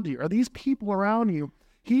around you or these people around you,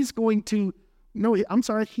 he's going to,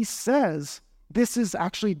 he says, this is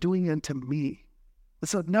actually doing unto me.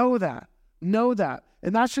 So know that.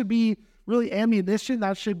 And that should be really ammunition.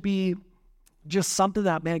 That should be just something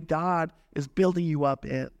that, man, God is building you up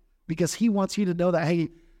in, because he wants you to know that, hey,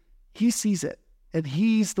 he sees it and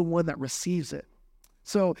he's the one that receives it.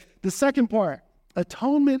 So the second part,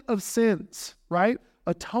 atonement of sins, right?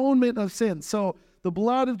 Atonement of sins. So the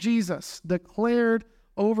blood of Jesus declared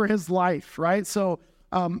over his life, right? So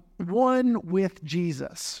one with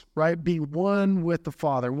Jesus, right? Be one with the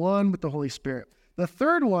Father, one with the Holy Spirit. The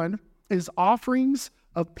third one is offerings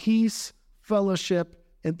of peace, fellowship,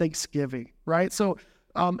 and thanksgiving, right? So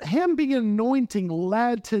him being anointing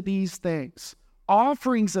led to these things: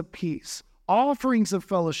 offerings of peace, offerings of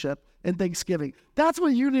fellowship, and thanksgiving. That's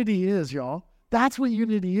what unity is, y'all. That's what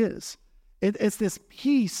unity is. It's this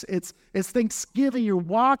peace. It's thanksgiving. You're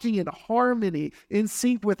walking in harmony, in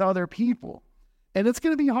sync with other people. And it's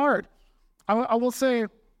going to be hard. I will say,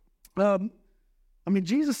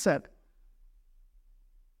 Jesus said,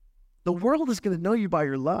 the world is going to know you by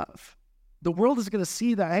your love. The world is going to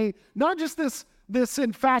see that, hey, not just this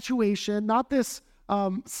infatuation, not this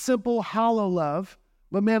simple, hollow love,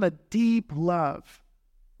 but man, a deep love,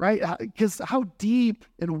 right? Because how deep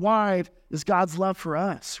and wide is God's love for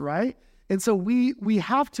us, right? And so we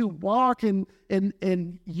have to walk in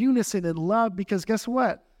unison in love, because guess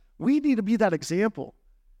what? We need to be that example.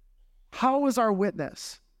 How is our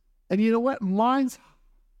witness? And you know what? Mine's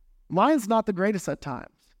Mine's not the greatest at times.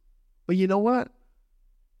 But you know what?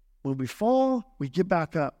 When we fall, we get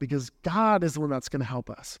back up because God is the one that's going to help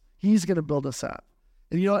us. He's going to build us up.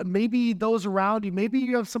 And you know what? Maybe those around you, maybe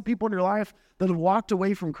you have some people in your life that have walked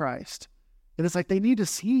away from Christ. And it's like they need to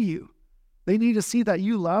see you. They need to see that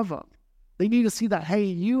you love them. They need to see that, hey,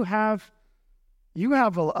 you have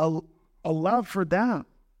a love for them,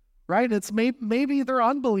 right? It's maybe they're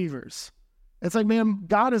unbelievers. It's like, man,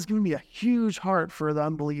 God has given me a huge heart for the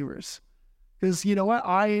unbelievers. Because you know what?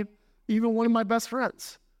 Even one of my best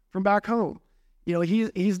friends from back home, you know,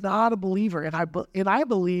 he's not a believer. And I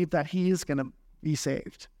believe that he is going to be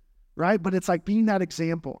saved, right? But it's like being that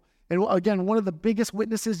example. And again, one of the biggest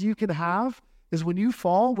witnesses you can have is when you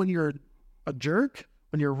fall, when you're a jerk,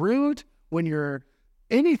 when you're rude, when you're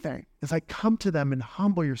anything. It's like come to them and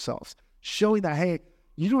humble yourselves, showing that, hey,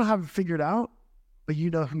 you don't have it figured out, but you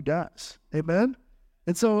know who does. Amen?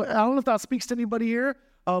 And so I don't know if that speaks to anybody here,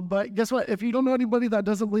 but guess what? If you don't know anybody that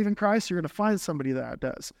doesn't believe in Christ, you're going to find somebody that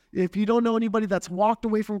does. If you don't know anybody that's walked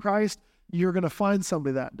away from Christ, you're going to find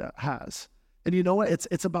somebody that has. And you know what?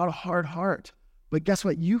 It's about a hard heart. But guess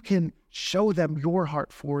what? You can show them your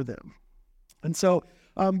heart for them. And so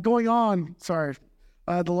going on, the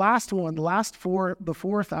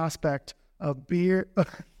fourth aspect of beard,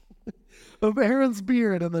 of Aaron's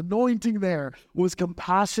beard and the anointing there was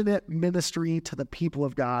compassionate ministry to the people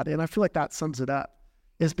of God. And I feel like that sums it up,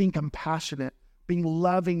 is being compassionate, being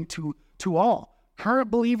loving to all,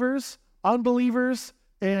 current believers, unbelievers,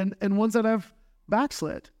 and ones that have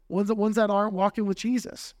backslid, ones that aren't walking with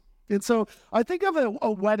Jesus. And so I think of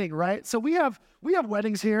a wedding, right? So we have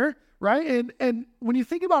weddings here, right? And when you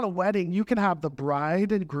think about a wedding, you can have the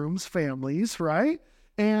bride and groom's families, right?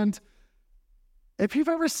 And if you've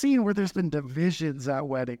ever seen where there's been divisions at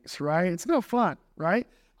weddings, right? It's no fun, right?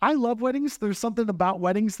 I love weddings. There's something about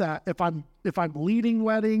weddings that if I'm leading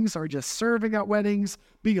weddings or just serving at weddings,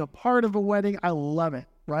 being a part of a wedding, I love it,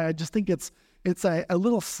 right? I just think it's a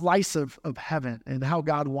little slice of heaven and how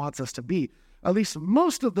God wants us to be. At least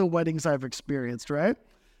most of the weddings I've experienced, right?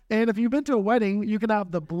 And if you've been to a wedding, you can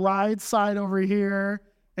have the bride side over here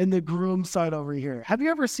and the groom side over here. Have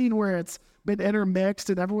you ever seen where it's been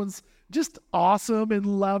intermixed and everyone's just awesome and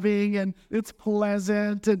loving and it's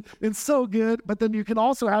pleasant and it's so good? But then you can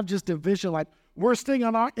also have just division, like we're staying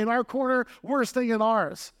in our corner, we're staying in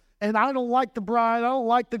ours. And I don't like the bride, I don't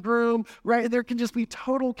like the groom, right? And there can just be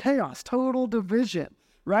total chaos, total division,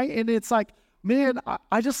 right? And it's like, man,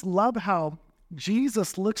 I just love how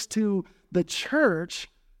Jesus looks to the church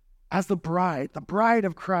as the bride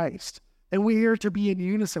of Christ. And we're here to be in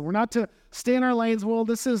unison. We're not to stay in our lanes. Well,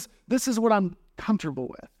 this is what I'm comfortable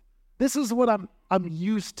with. This is what I'm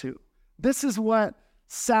used to. This is what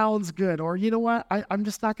sounds good. Or you know what? I'm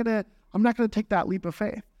not gonna take that leap of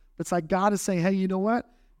faith. It's like God is saying, hey, you know what?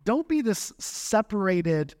 Don't be this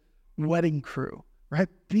separated wedding crew, right?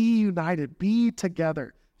 Be united, be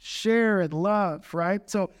together, share and love, right?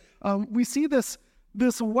 So we see this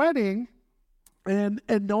wedding and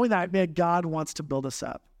knowing that, man, God wants to build us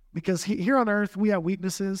up. Because here on earth, we have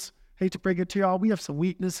weaknesses. Hate to break it to y'all. We have some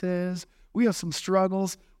weaknesses. We have some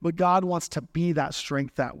struggles. But God wants to be that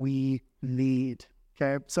strength that we need.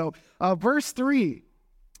 Okay? So verse 3.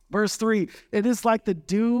 It is like the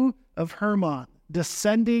dew of Hermon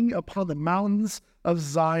descending upon the mountains of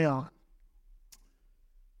Zion.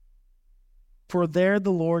 For there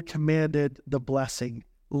the Lord commanded the blessing,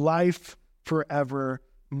 life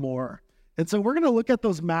forevermore. And so we're going to look at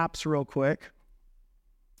those maps real quick.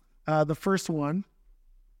 The first one.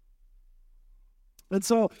 And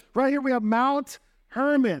so right here we have Mount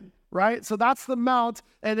Hermon, right? So that's the mount.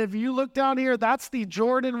 And if you look down here, that's the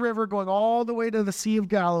Jordan River going all the way to the Sea of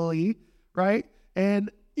Galilee, right? And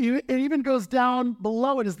it even goes down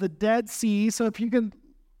below it is the Dead Sea. So if you can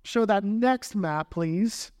show that next map,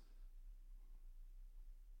 please.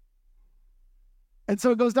 And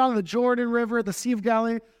so it goes down to the Jordan River, the Sea of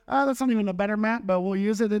Galilee. That's not even a better map, but we'll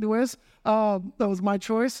use it anyways. That was my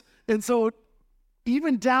choice. And so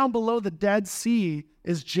even down below the Dead Sea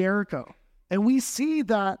is Jericho. And we see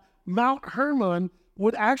that Mount Hermon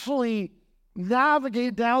would actually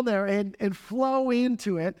navigate down there and flow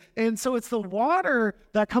into it. And so it's the water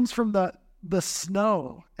that comes from the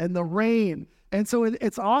snow and the rain. And so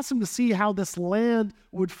it's awesome to see how this land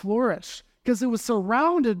would flourish because it was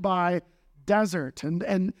surrounded by desert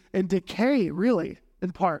and decay, really,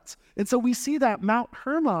 in parts. And so we see that Mount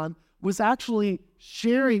Hermon was actually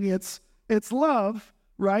sharing its love,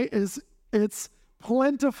 right? Its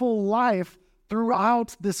plentiful life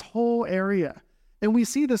throughout this whole area. And we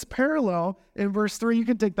see this parallel in verse 3. You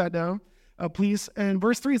can take that down, please. And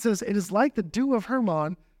verse 3 says, it is like the dew of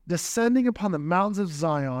Hermon descending upon the mountains of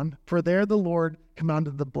Zion, for there the Lord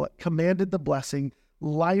commanded the blessing,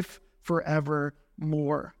 life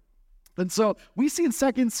forevermore. And so we see in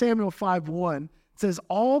 2 Samuel 5:1, it says,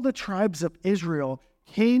 all the tribes of Israel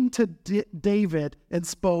came to David and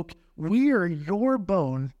spoke, we are your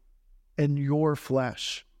bone and your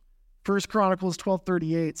flesh. 1 Chronicles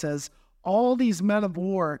 12:38 says, all these men of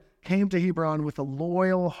war came to Hebron with a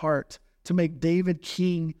loyal heart to make David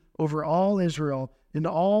king over all Israel, and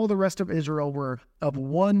all the rest of Israel were of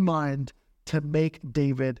one mind to make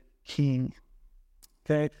David king.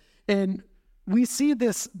 Okay? And we see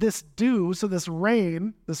this dew, so this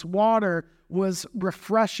rain, this water was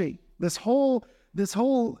refreshing. This whole,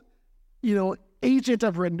 agent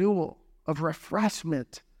of renewal, of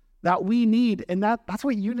refreshment that we need. And that's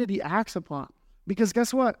what unity acts upon. Because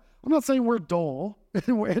guess what? I'm not saying we're dull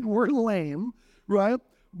and we're lame, right?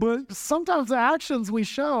 But sometimes the actions we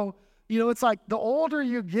show, it's like the older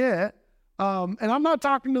you get, and I'm not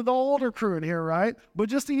talking to the older crew in here, right? But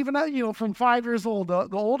just even, from 5 years old, the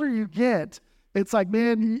older you get, it's like,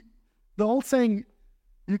 man, the old saying,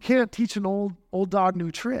 you can't teach an old dog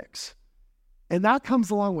new tricks. And that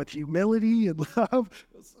comes along with humility and love.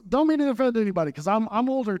 Don't mean to offend anybody, because I'm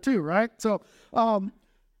older too, right? So,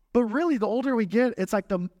 but really, the older we get, it's like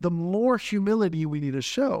the more humility we need to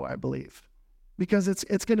show, I believe, because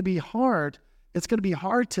it's going to be hard. It's going to be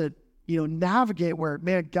hard to navigate where,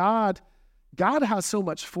 man, God has so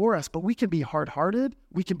much for us, but we can be hard-hearted.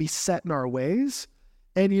 We can be set in our ways,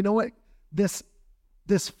 and you know what? This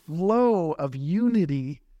flow of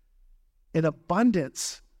unity and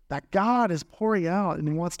abundance that God is pouring out, and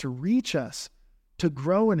He wants to reach us to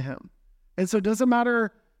grow in Him. And so it doesn't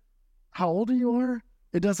matter how old you are.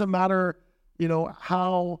 It doesn't matter,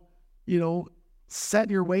 how, set in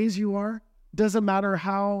your ways you are. It doesn't matter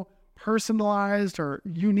how personalized or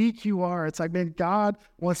unique you are. It's like, man, God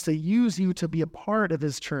wants to use you to be a part of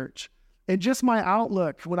His church. And just my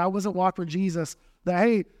outlook when I wasn't walking with Jesus, that,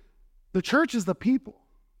 hey, the church is the people.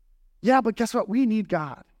 Yeah, but guess what? We need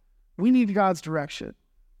God. We need God's direction.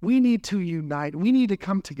 We need to unite. We need to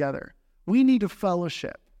come together. We need to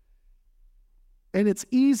fellowship. And it's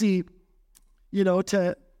easy,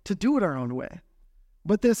 to do it our own way.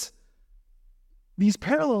 But these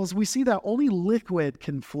parallels, we see that only liquid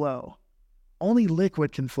can flow. Only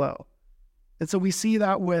liquid can flow. And so we see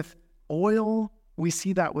that with oil. We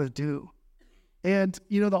see that with dew. And,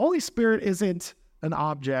 the Holy Spirit isn't an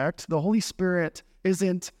object. The Holy Spirit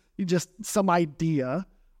isn't just some idea.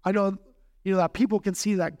 I know, that people can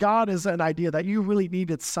see that God is an idea, that you really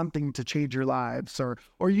needed something to change your lives,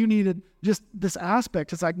 or you needed just this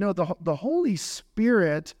aspect. It's like, no, the Holy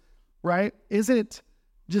Spirit, right, isn't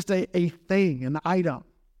just a thing, an item,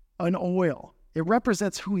 an oil. It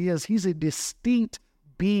represents who He is. He's a distinct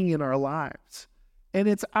being in our lives. And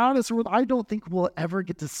it's out of this world. I don't think we'll ever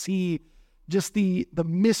get to see just the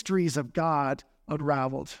mysteries of God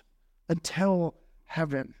unraveled until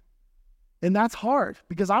heaven. And that's hard,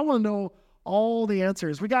 because I want to know all the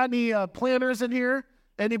answers. We got any planners in here?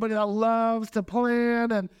 Anybody that loves to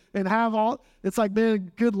plan and have all? It's like,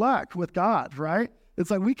 man, good luck with God, right? It's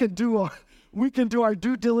like we can do our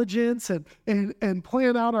due diligence and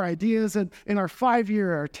plan out our ideas and our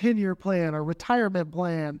 5-year, our 10-year plan, our retirement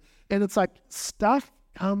plan. And it's like stuff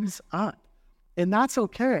comes up, and that's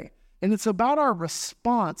okay. And it's about our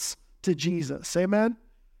response to Jesus. Amen?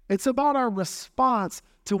 It's about our response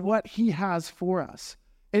to what He has for us.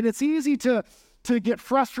 And it's easy to get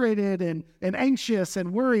frustrated and anxious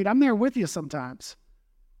and worried. I'm there with you sometimes.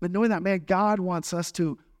 But knowing that, man, God wants us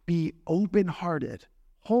to be open-hearted,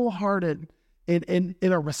 wholehearted in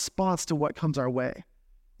a response to what comes our way.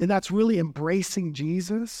 And that's really embracing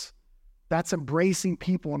Jesus. That's embracing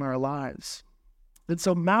people in our lives. And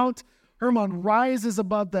so Mount Hermon rises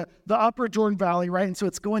above the upper Jordan Valley, right? And so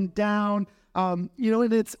it's going down, and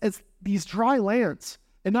it's these dry lands.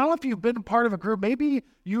 And now if you've been a part of a group, maybe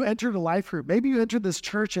you entered a life group, maybe you entered this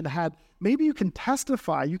church and maybe you can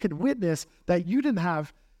testify, you can witness that you didn't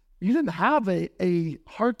have a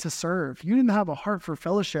heart to serve. You didn't have a heart for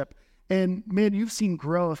fellowship. And man, you've seen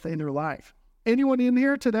growth in your life. Anyone in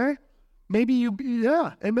here today? Maybe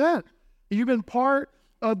amen. You've been part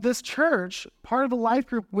of this church, part of a life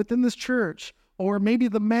group within this church, or maybe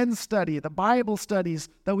the men's study, the Bible studies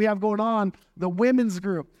that we have going on, the women's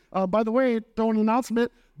group. By the way, throw an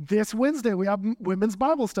announcement. This Wednesday, we have women's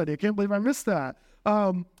Bible study. I can't believe I missed that.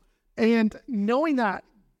 And knowing that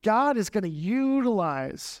God is going to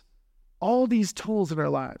utilize all these tools in our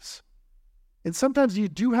lives. And sometimes you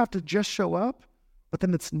do have to just show up, but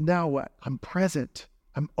then it's now what? I'm present.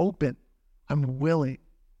 I'm open. I'm willing.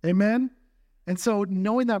 Amen? And so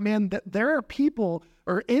knowing that, man, that there are people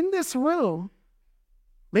or in this room,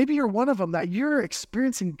 maybe you're one of them, that you're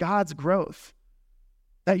experiencing God's growth,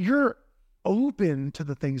 that you're open to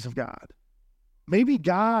the things of God. Maybe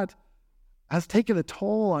God has taken a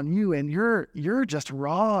toll on you and you're just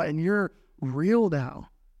raw and you're real now.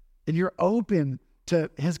 And you're open to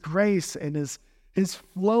his grace and his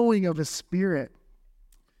flowing of his Spirit.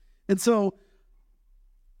 And so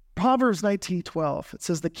Proverbs 19:12, it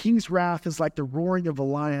says, the king's wrath is like the roaring of a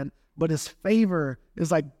lion, but his favor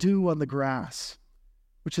is like dew on the grass,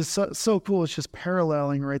 which is so cool. It's just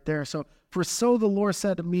paralleling right there. So, for so the Lord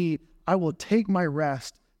said to me, I will take my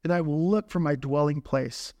rest and I will look for my dwelling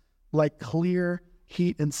place, like clear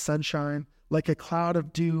heat and sunshine, like a cloud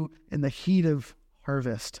of dew in the heat of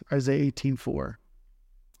harvest. Isaiah 18:4.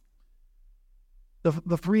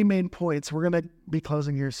 The three main points, we're going to be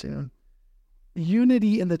closing here soon.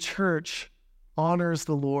 Unity in the church honors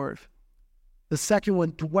the Lord. The second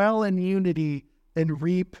one, dwell in unity and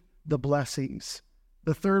reap the blessings.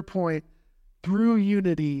 The third point, through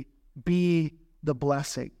unity, be the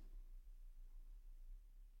blessing.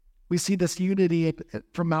 We see this unity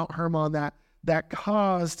from Mount Hermon that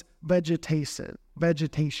caused vegetation,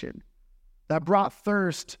 that brought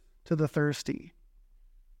thirst to the thirsty.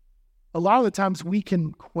 A lot of the times we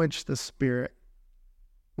can quench the Spirit.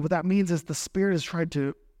 What that means is the Spirit is trying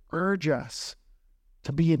to urge us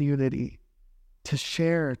to be in unity, to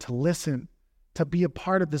share, to listen, to be a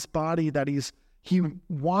part of this body that He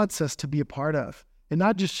wants us to be a part of. And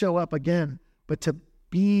not just show up again, but to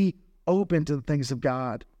be open to the things of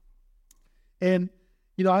God. And,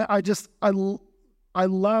 you know, I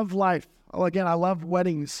love life. Again, I love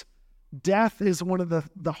weddings. Death is one of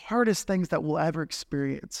the hardest things that we'll ever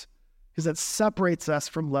experience because it separates us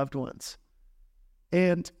from loved ones.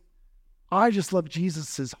 And I just love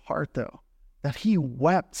Jesus's heart, though, that he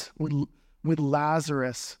wept when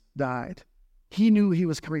Lazarus died. He knew he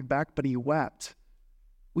was coming back, but he wept.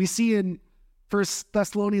 We see in 1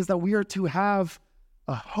 Thessalonians that we are to have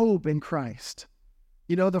a hope in Christ.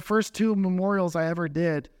 You know, the first two memorials I ever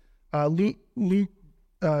did, Luke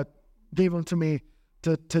gave them to me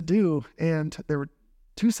to do, and there were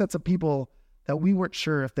two sets of people that we weren't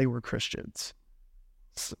sure if they were Christians.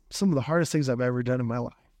 Some of the hardest things I've ever done in my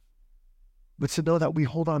life. But to know that we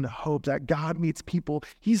hold on to hope, that God meets people.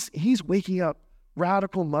 He's waking up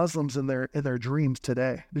radical Muslims in their dreams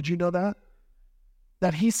today. Did you know that?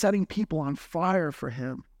 That he's setting people on fire for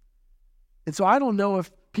him. And so I don't know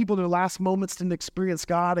if people in their last moments didn't experience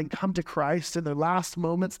God and come to Christ in their last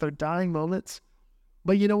moments, their dying moments.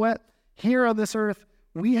 But you know what? Here on this earth,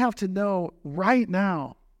 we have to know right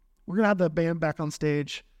now, we're going to have the band back on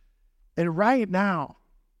stage, and right now,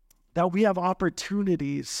 that we have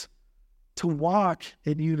opportunities to walk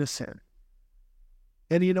in unison.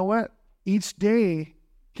 And you know what? Each day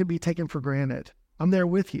can be taken for granted. I'm there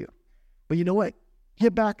with you. But you know what?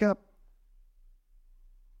 Get back up.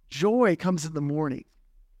 Joy comes in the morning.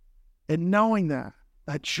 And knowing that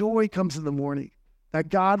joy comes in the morning, that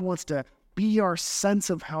God wants to be our sense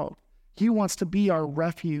of help. He wants to be our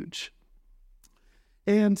refuge.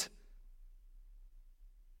 And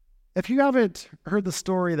if you haven't heard the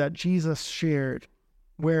story that Jesus shared,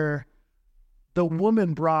 where the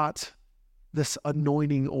woman brought this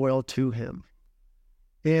anointing oil to him,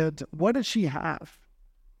 and what did she have?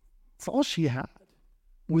 It's all she had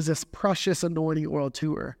was this precious anointing oil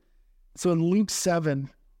to her. So in Luke 7,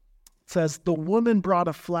 it says, the woman brought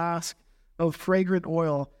a flask of fragrant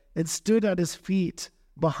oil and stood at his feet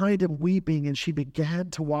behind him weeping, and she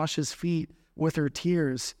began to wash his feet with her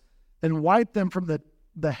tears and wiped them from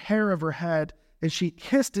the hair of her head, and she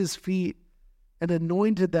kissed his feet and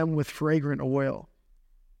anointed them with fragrant oil.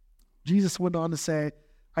 Jesus went on to say,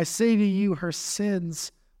 I say to you, her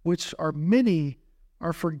sins, which are many,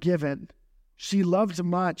 are forgiven. She loved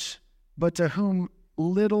much, but to whom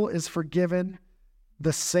little is forgiven,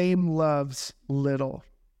 the same loves little.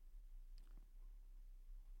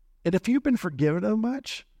 And if you've been forgiven of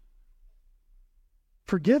much,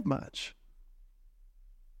 forgive much.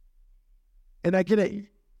 And I get it.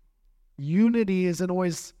 Unity isn't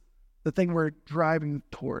always the thing we're driving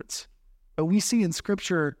towards. But we see in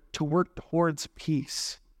Scripture to work towards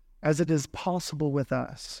peace as it is possible with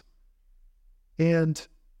us. And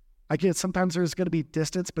I get it, sometimes there's going to be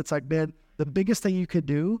distance, but it's like, man, the biggest thing you could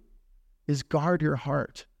do is guard your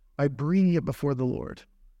heart by bringing it before the Lord.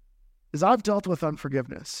 As I've dealt with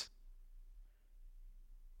unforgiveness,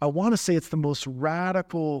 I want to say it's the most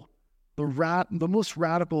radical, the most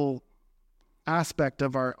radical aspect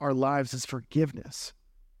of our lives is forgiveness.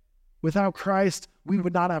 Without Christ, we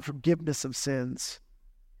would not have forgiveness of sins.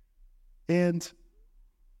 And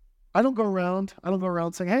I don't go around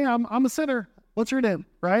saying, hey, I'm a sinner. What's your name?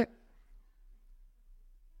 Right?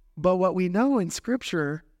 But what we know in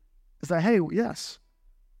Scripture is that, hey, yes,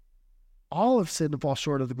 all have sinned and fall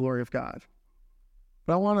short of the glory of God.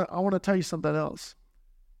 But I want to tell you something else.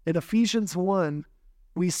 In Ephesians 1,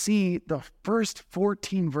 we see the first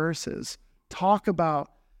 14 verses talk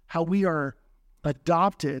about how we are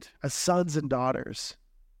adopted as sons and daughters,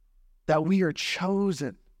 that we are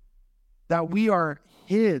chosen, that we are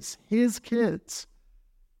his kids.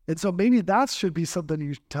 And so maybe that should be something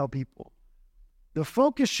you tell people. The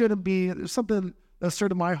focus shouldn't be, there's something that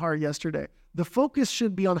stirred in my heart yesterday. The focus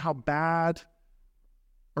should be on how bad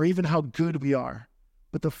or even how good we are.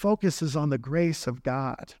 But the focus is on the grace of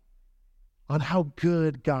God, on how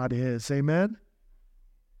good God is. Amen?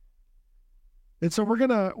 And so we're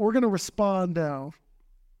gonna respond now.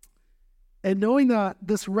 And knowing that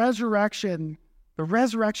this resurrection, the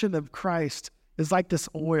resurrection of Christ is like this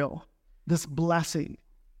oil, this blessing.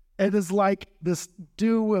 It is like this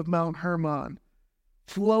dew of Mount Hermon,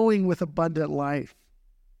 flowing with abundant life.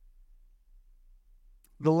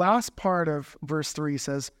 The last part of verse 3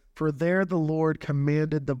 says, for there the Lord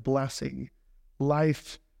commanded the blessing,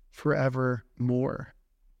 life forevermore.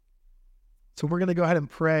 So we're going to go ahead and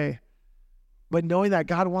pray, but knowing that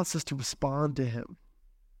God wants us to respond to him.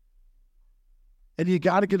 And you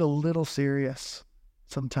got to get a little serious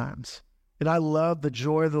sometimes. And I love the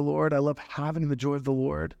joy of the Lord. I love having the joy of the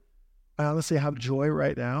Lord. I honestly have joy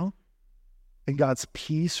right now, and God's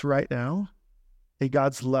peace right now, and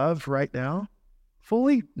God's love right now.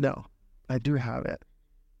 Fully? No, I do have it.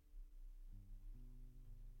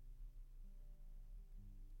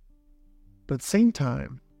 But at the same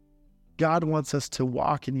time, God wants us to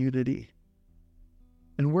walk in unity.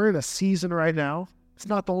 And we're in a season right now. It's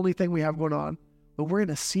not the only thing we have going on, but we're in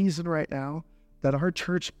a season right now that our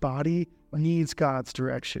church body needs God's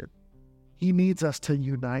direction. He needs us to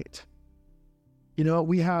unite. You know,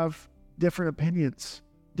 we have different opinions,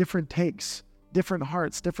 different takes, different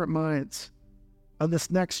hearts, different minds on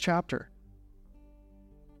this next chapter,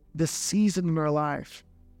 this season in our life.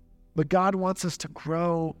 But God wants us to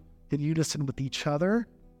grow in unison with each other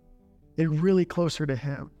and really closer to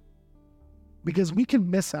him, because we can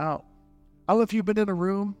miss out. I don't know if you've been in a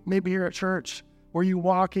room, maybe here at church, where you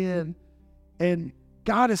walk in and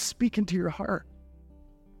God is speaking to your heart.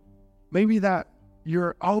 Maybe that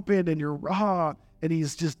you're open and you're raw and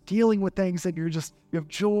he's just dealing with things and you have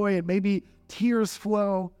joy, and maybe tears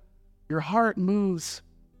flow, your heart moves.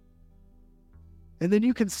 And then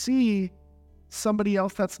you can see somebody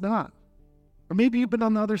else that's not. Or maybe you've been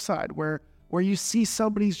on the other side where you see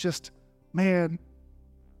somebody's just, man,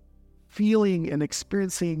 feeling and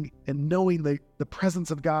experiencing and knowing the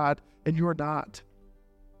presence of God, and you're not.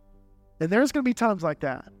 And there's going to be times like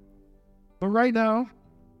that. But right now,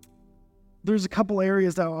 there's a couple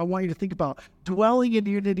areas that I want you to think about. Dwelling in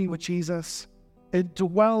unity with Jesus and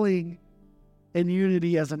dwelling in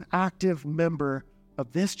unity as an active member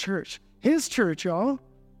of this church. His church, y'all.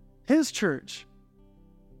 His church.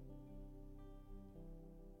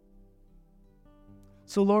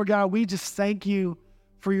 So, Lord God, we just thank you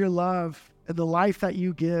for your love and the life that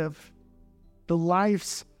you give, the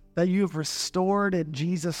lives that you have restored in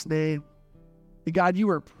Jesus' name. And God, you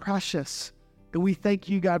are precious. And we thank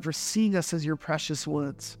you, God, for seeing us as your precious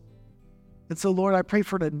ones. And so, Lord, I pray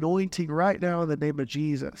for an anointing right now in the name of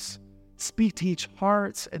Jesus. Speak to each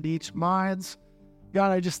hearts and each minds.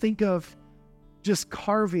 God, I just think of just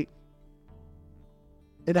carving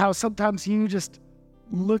and how sometimes you just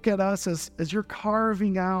look at us as you're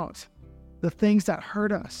carving out the things that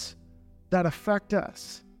hurt us, that affect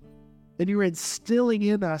us. And you're instilling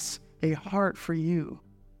in us a heart for you,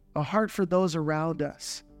 a heart for those around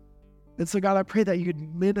us. And so, God, I pray that you'd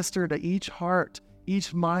minister to each heart,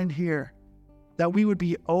 each mind here, that we would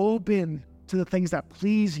be open to the things that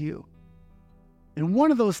please you. And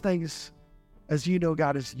one of those things, as you know,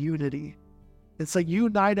 God, is unity. And so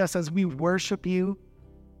unite us as we worship you,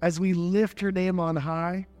 as we lift your name on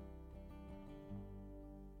high.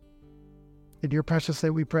 In your precious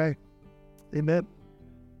name we pray. Amen.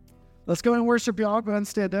 Let's go and worship, y'all. Go ahead and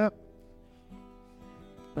stand up.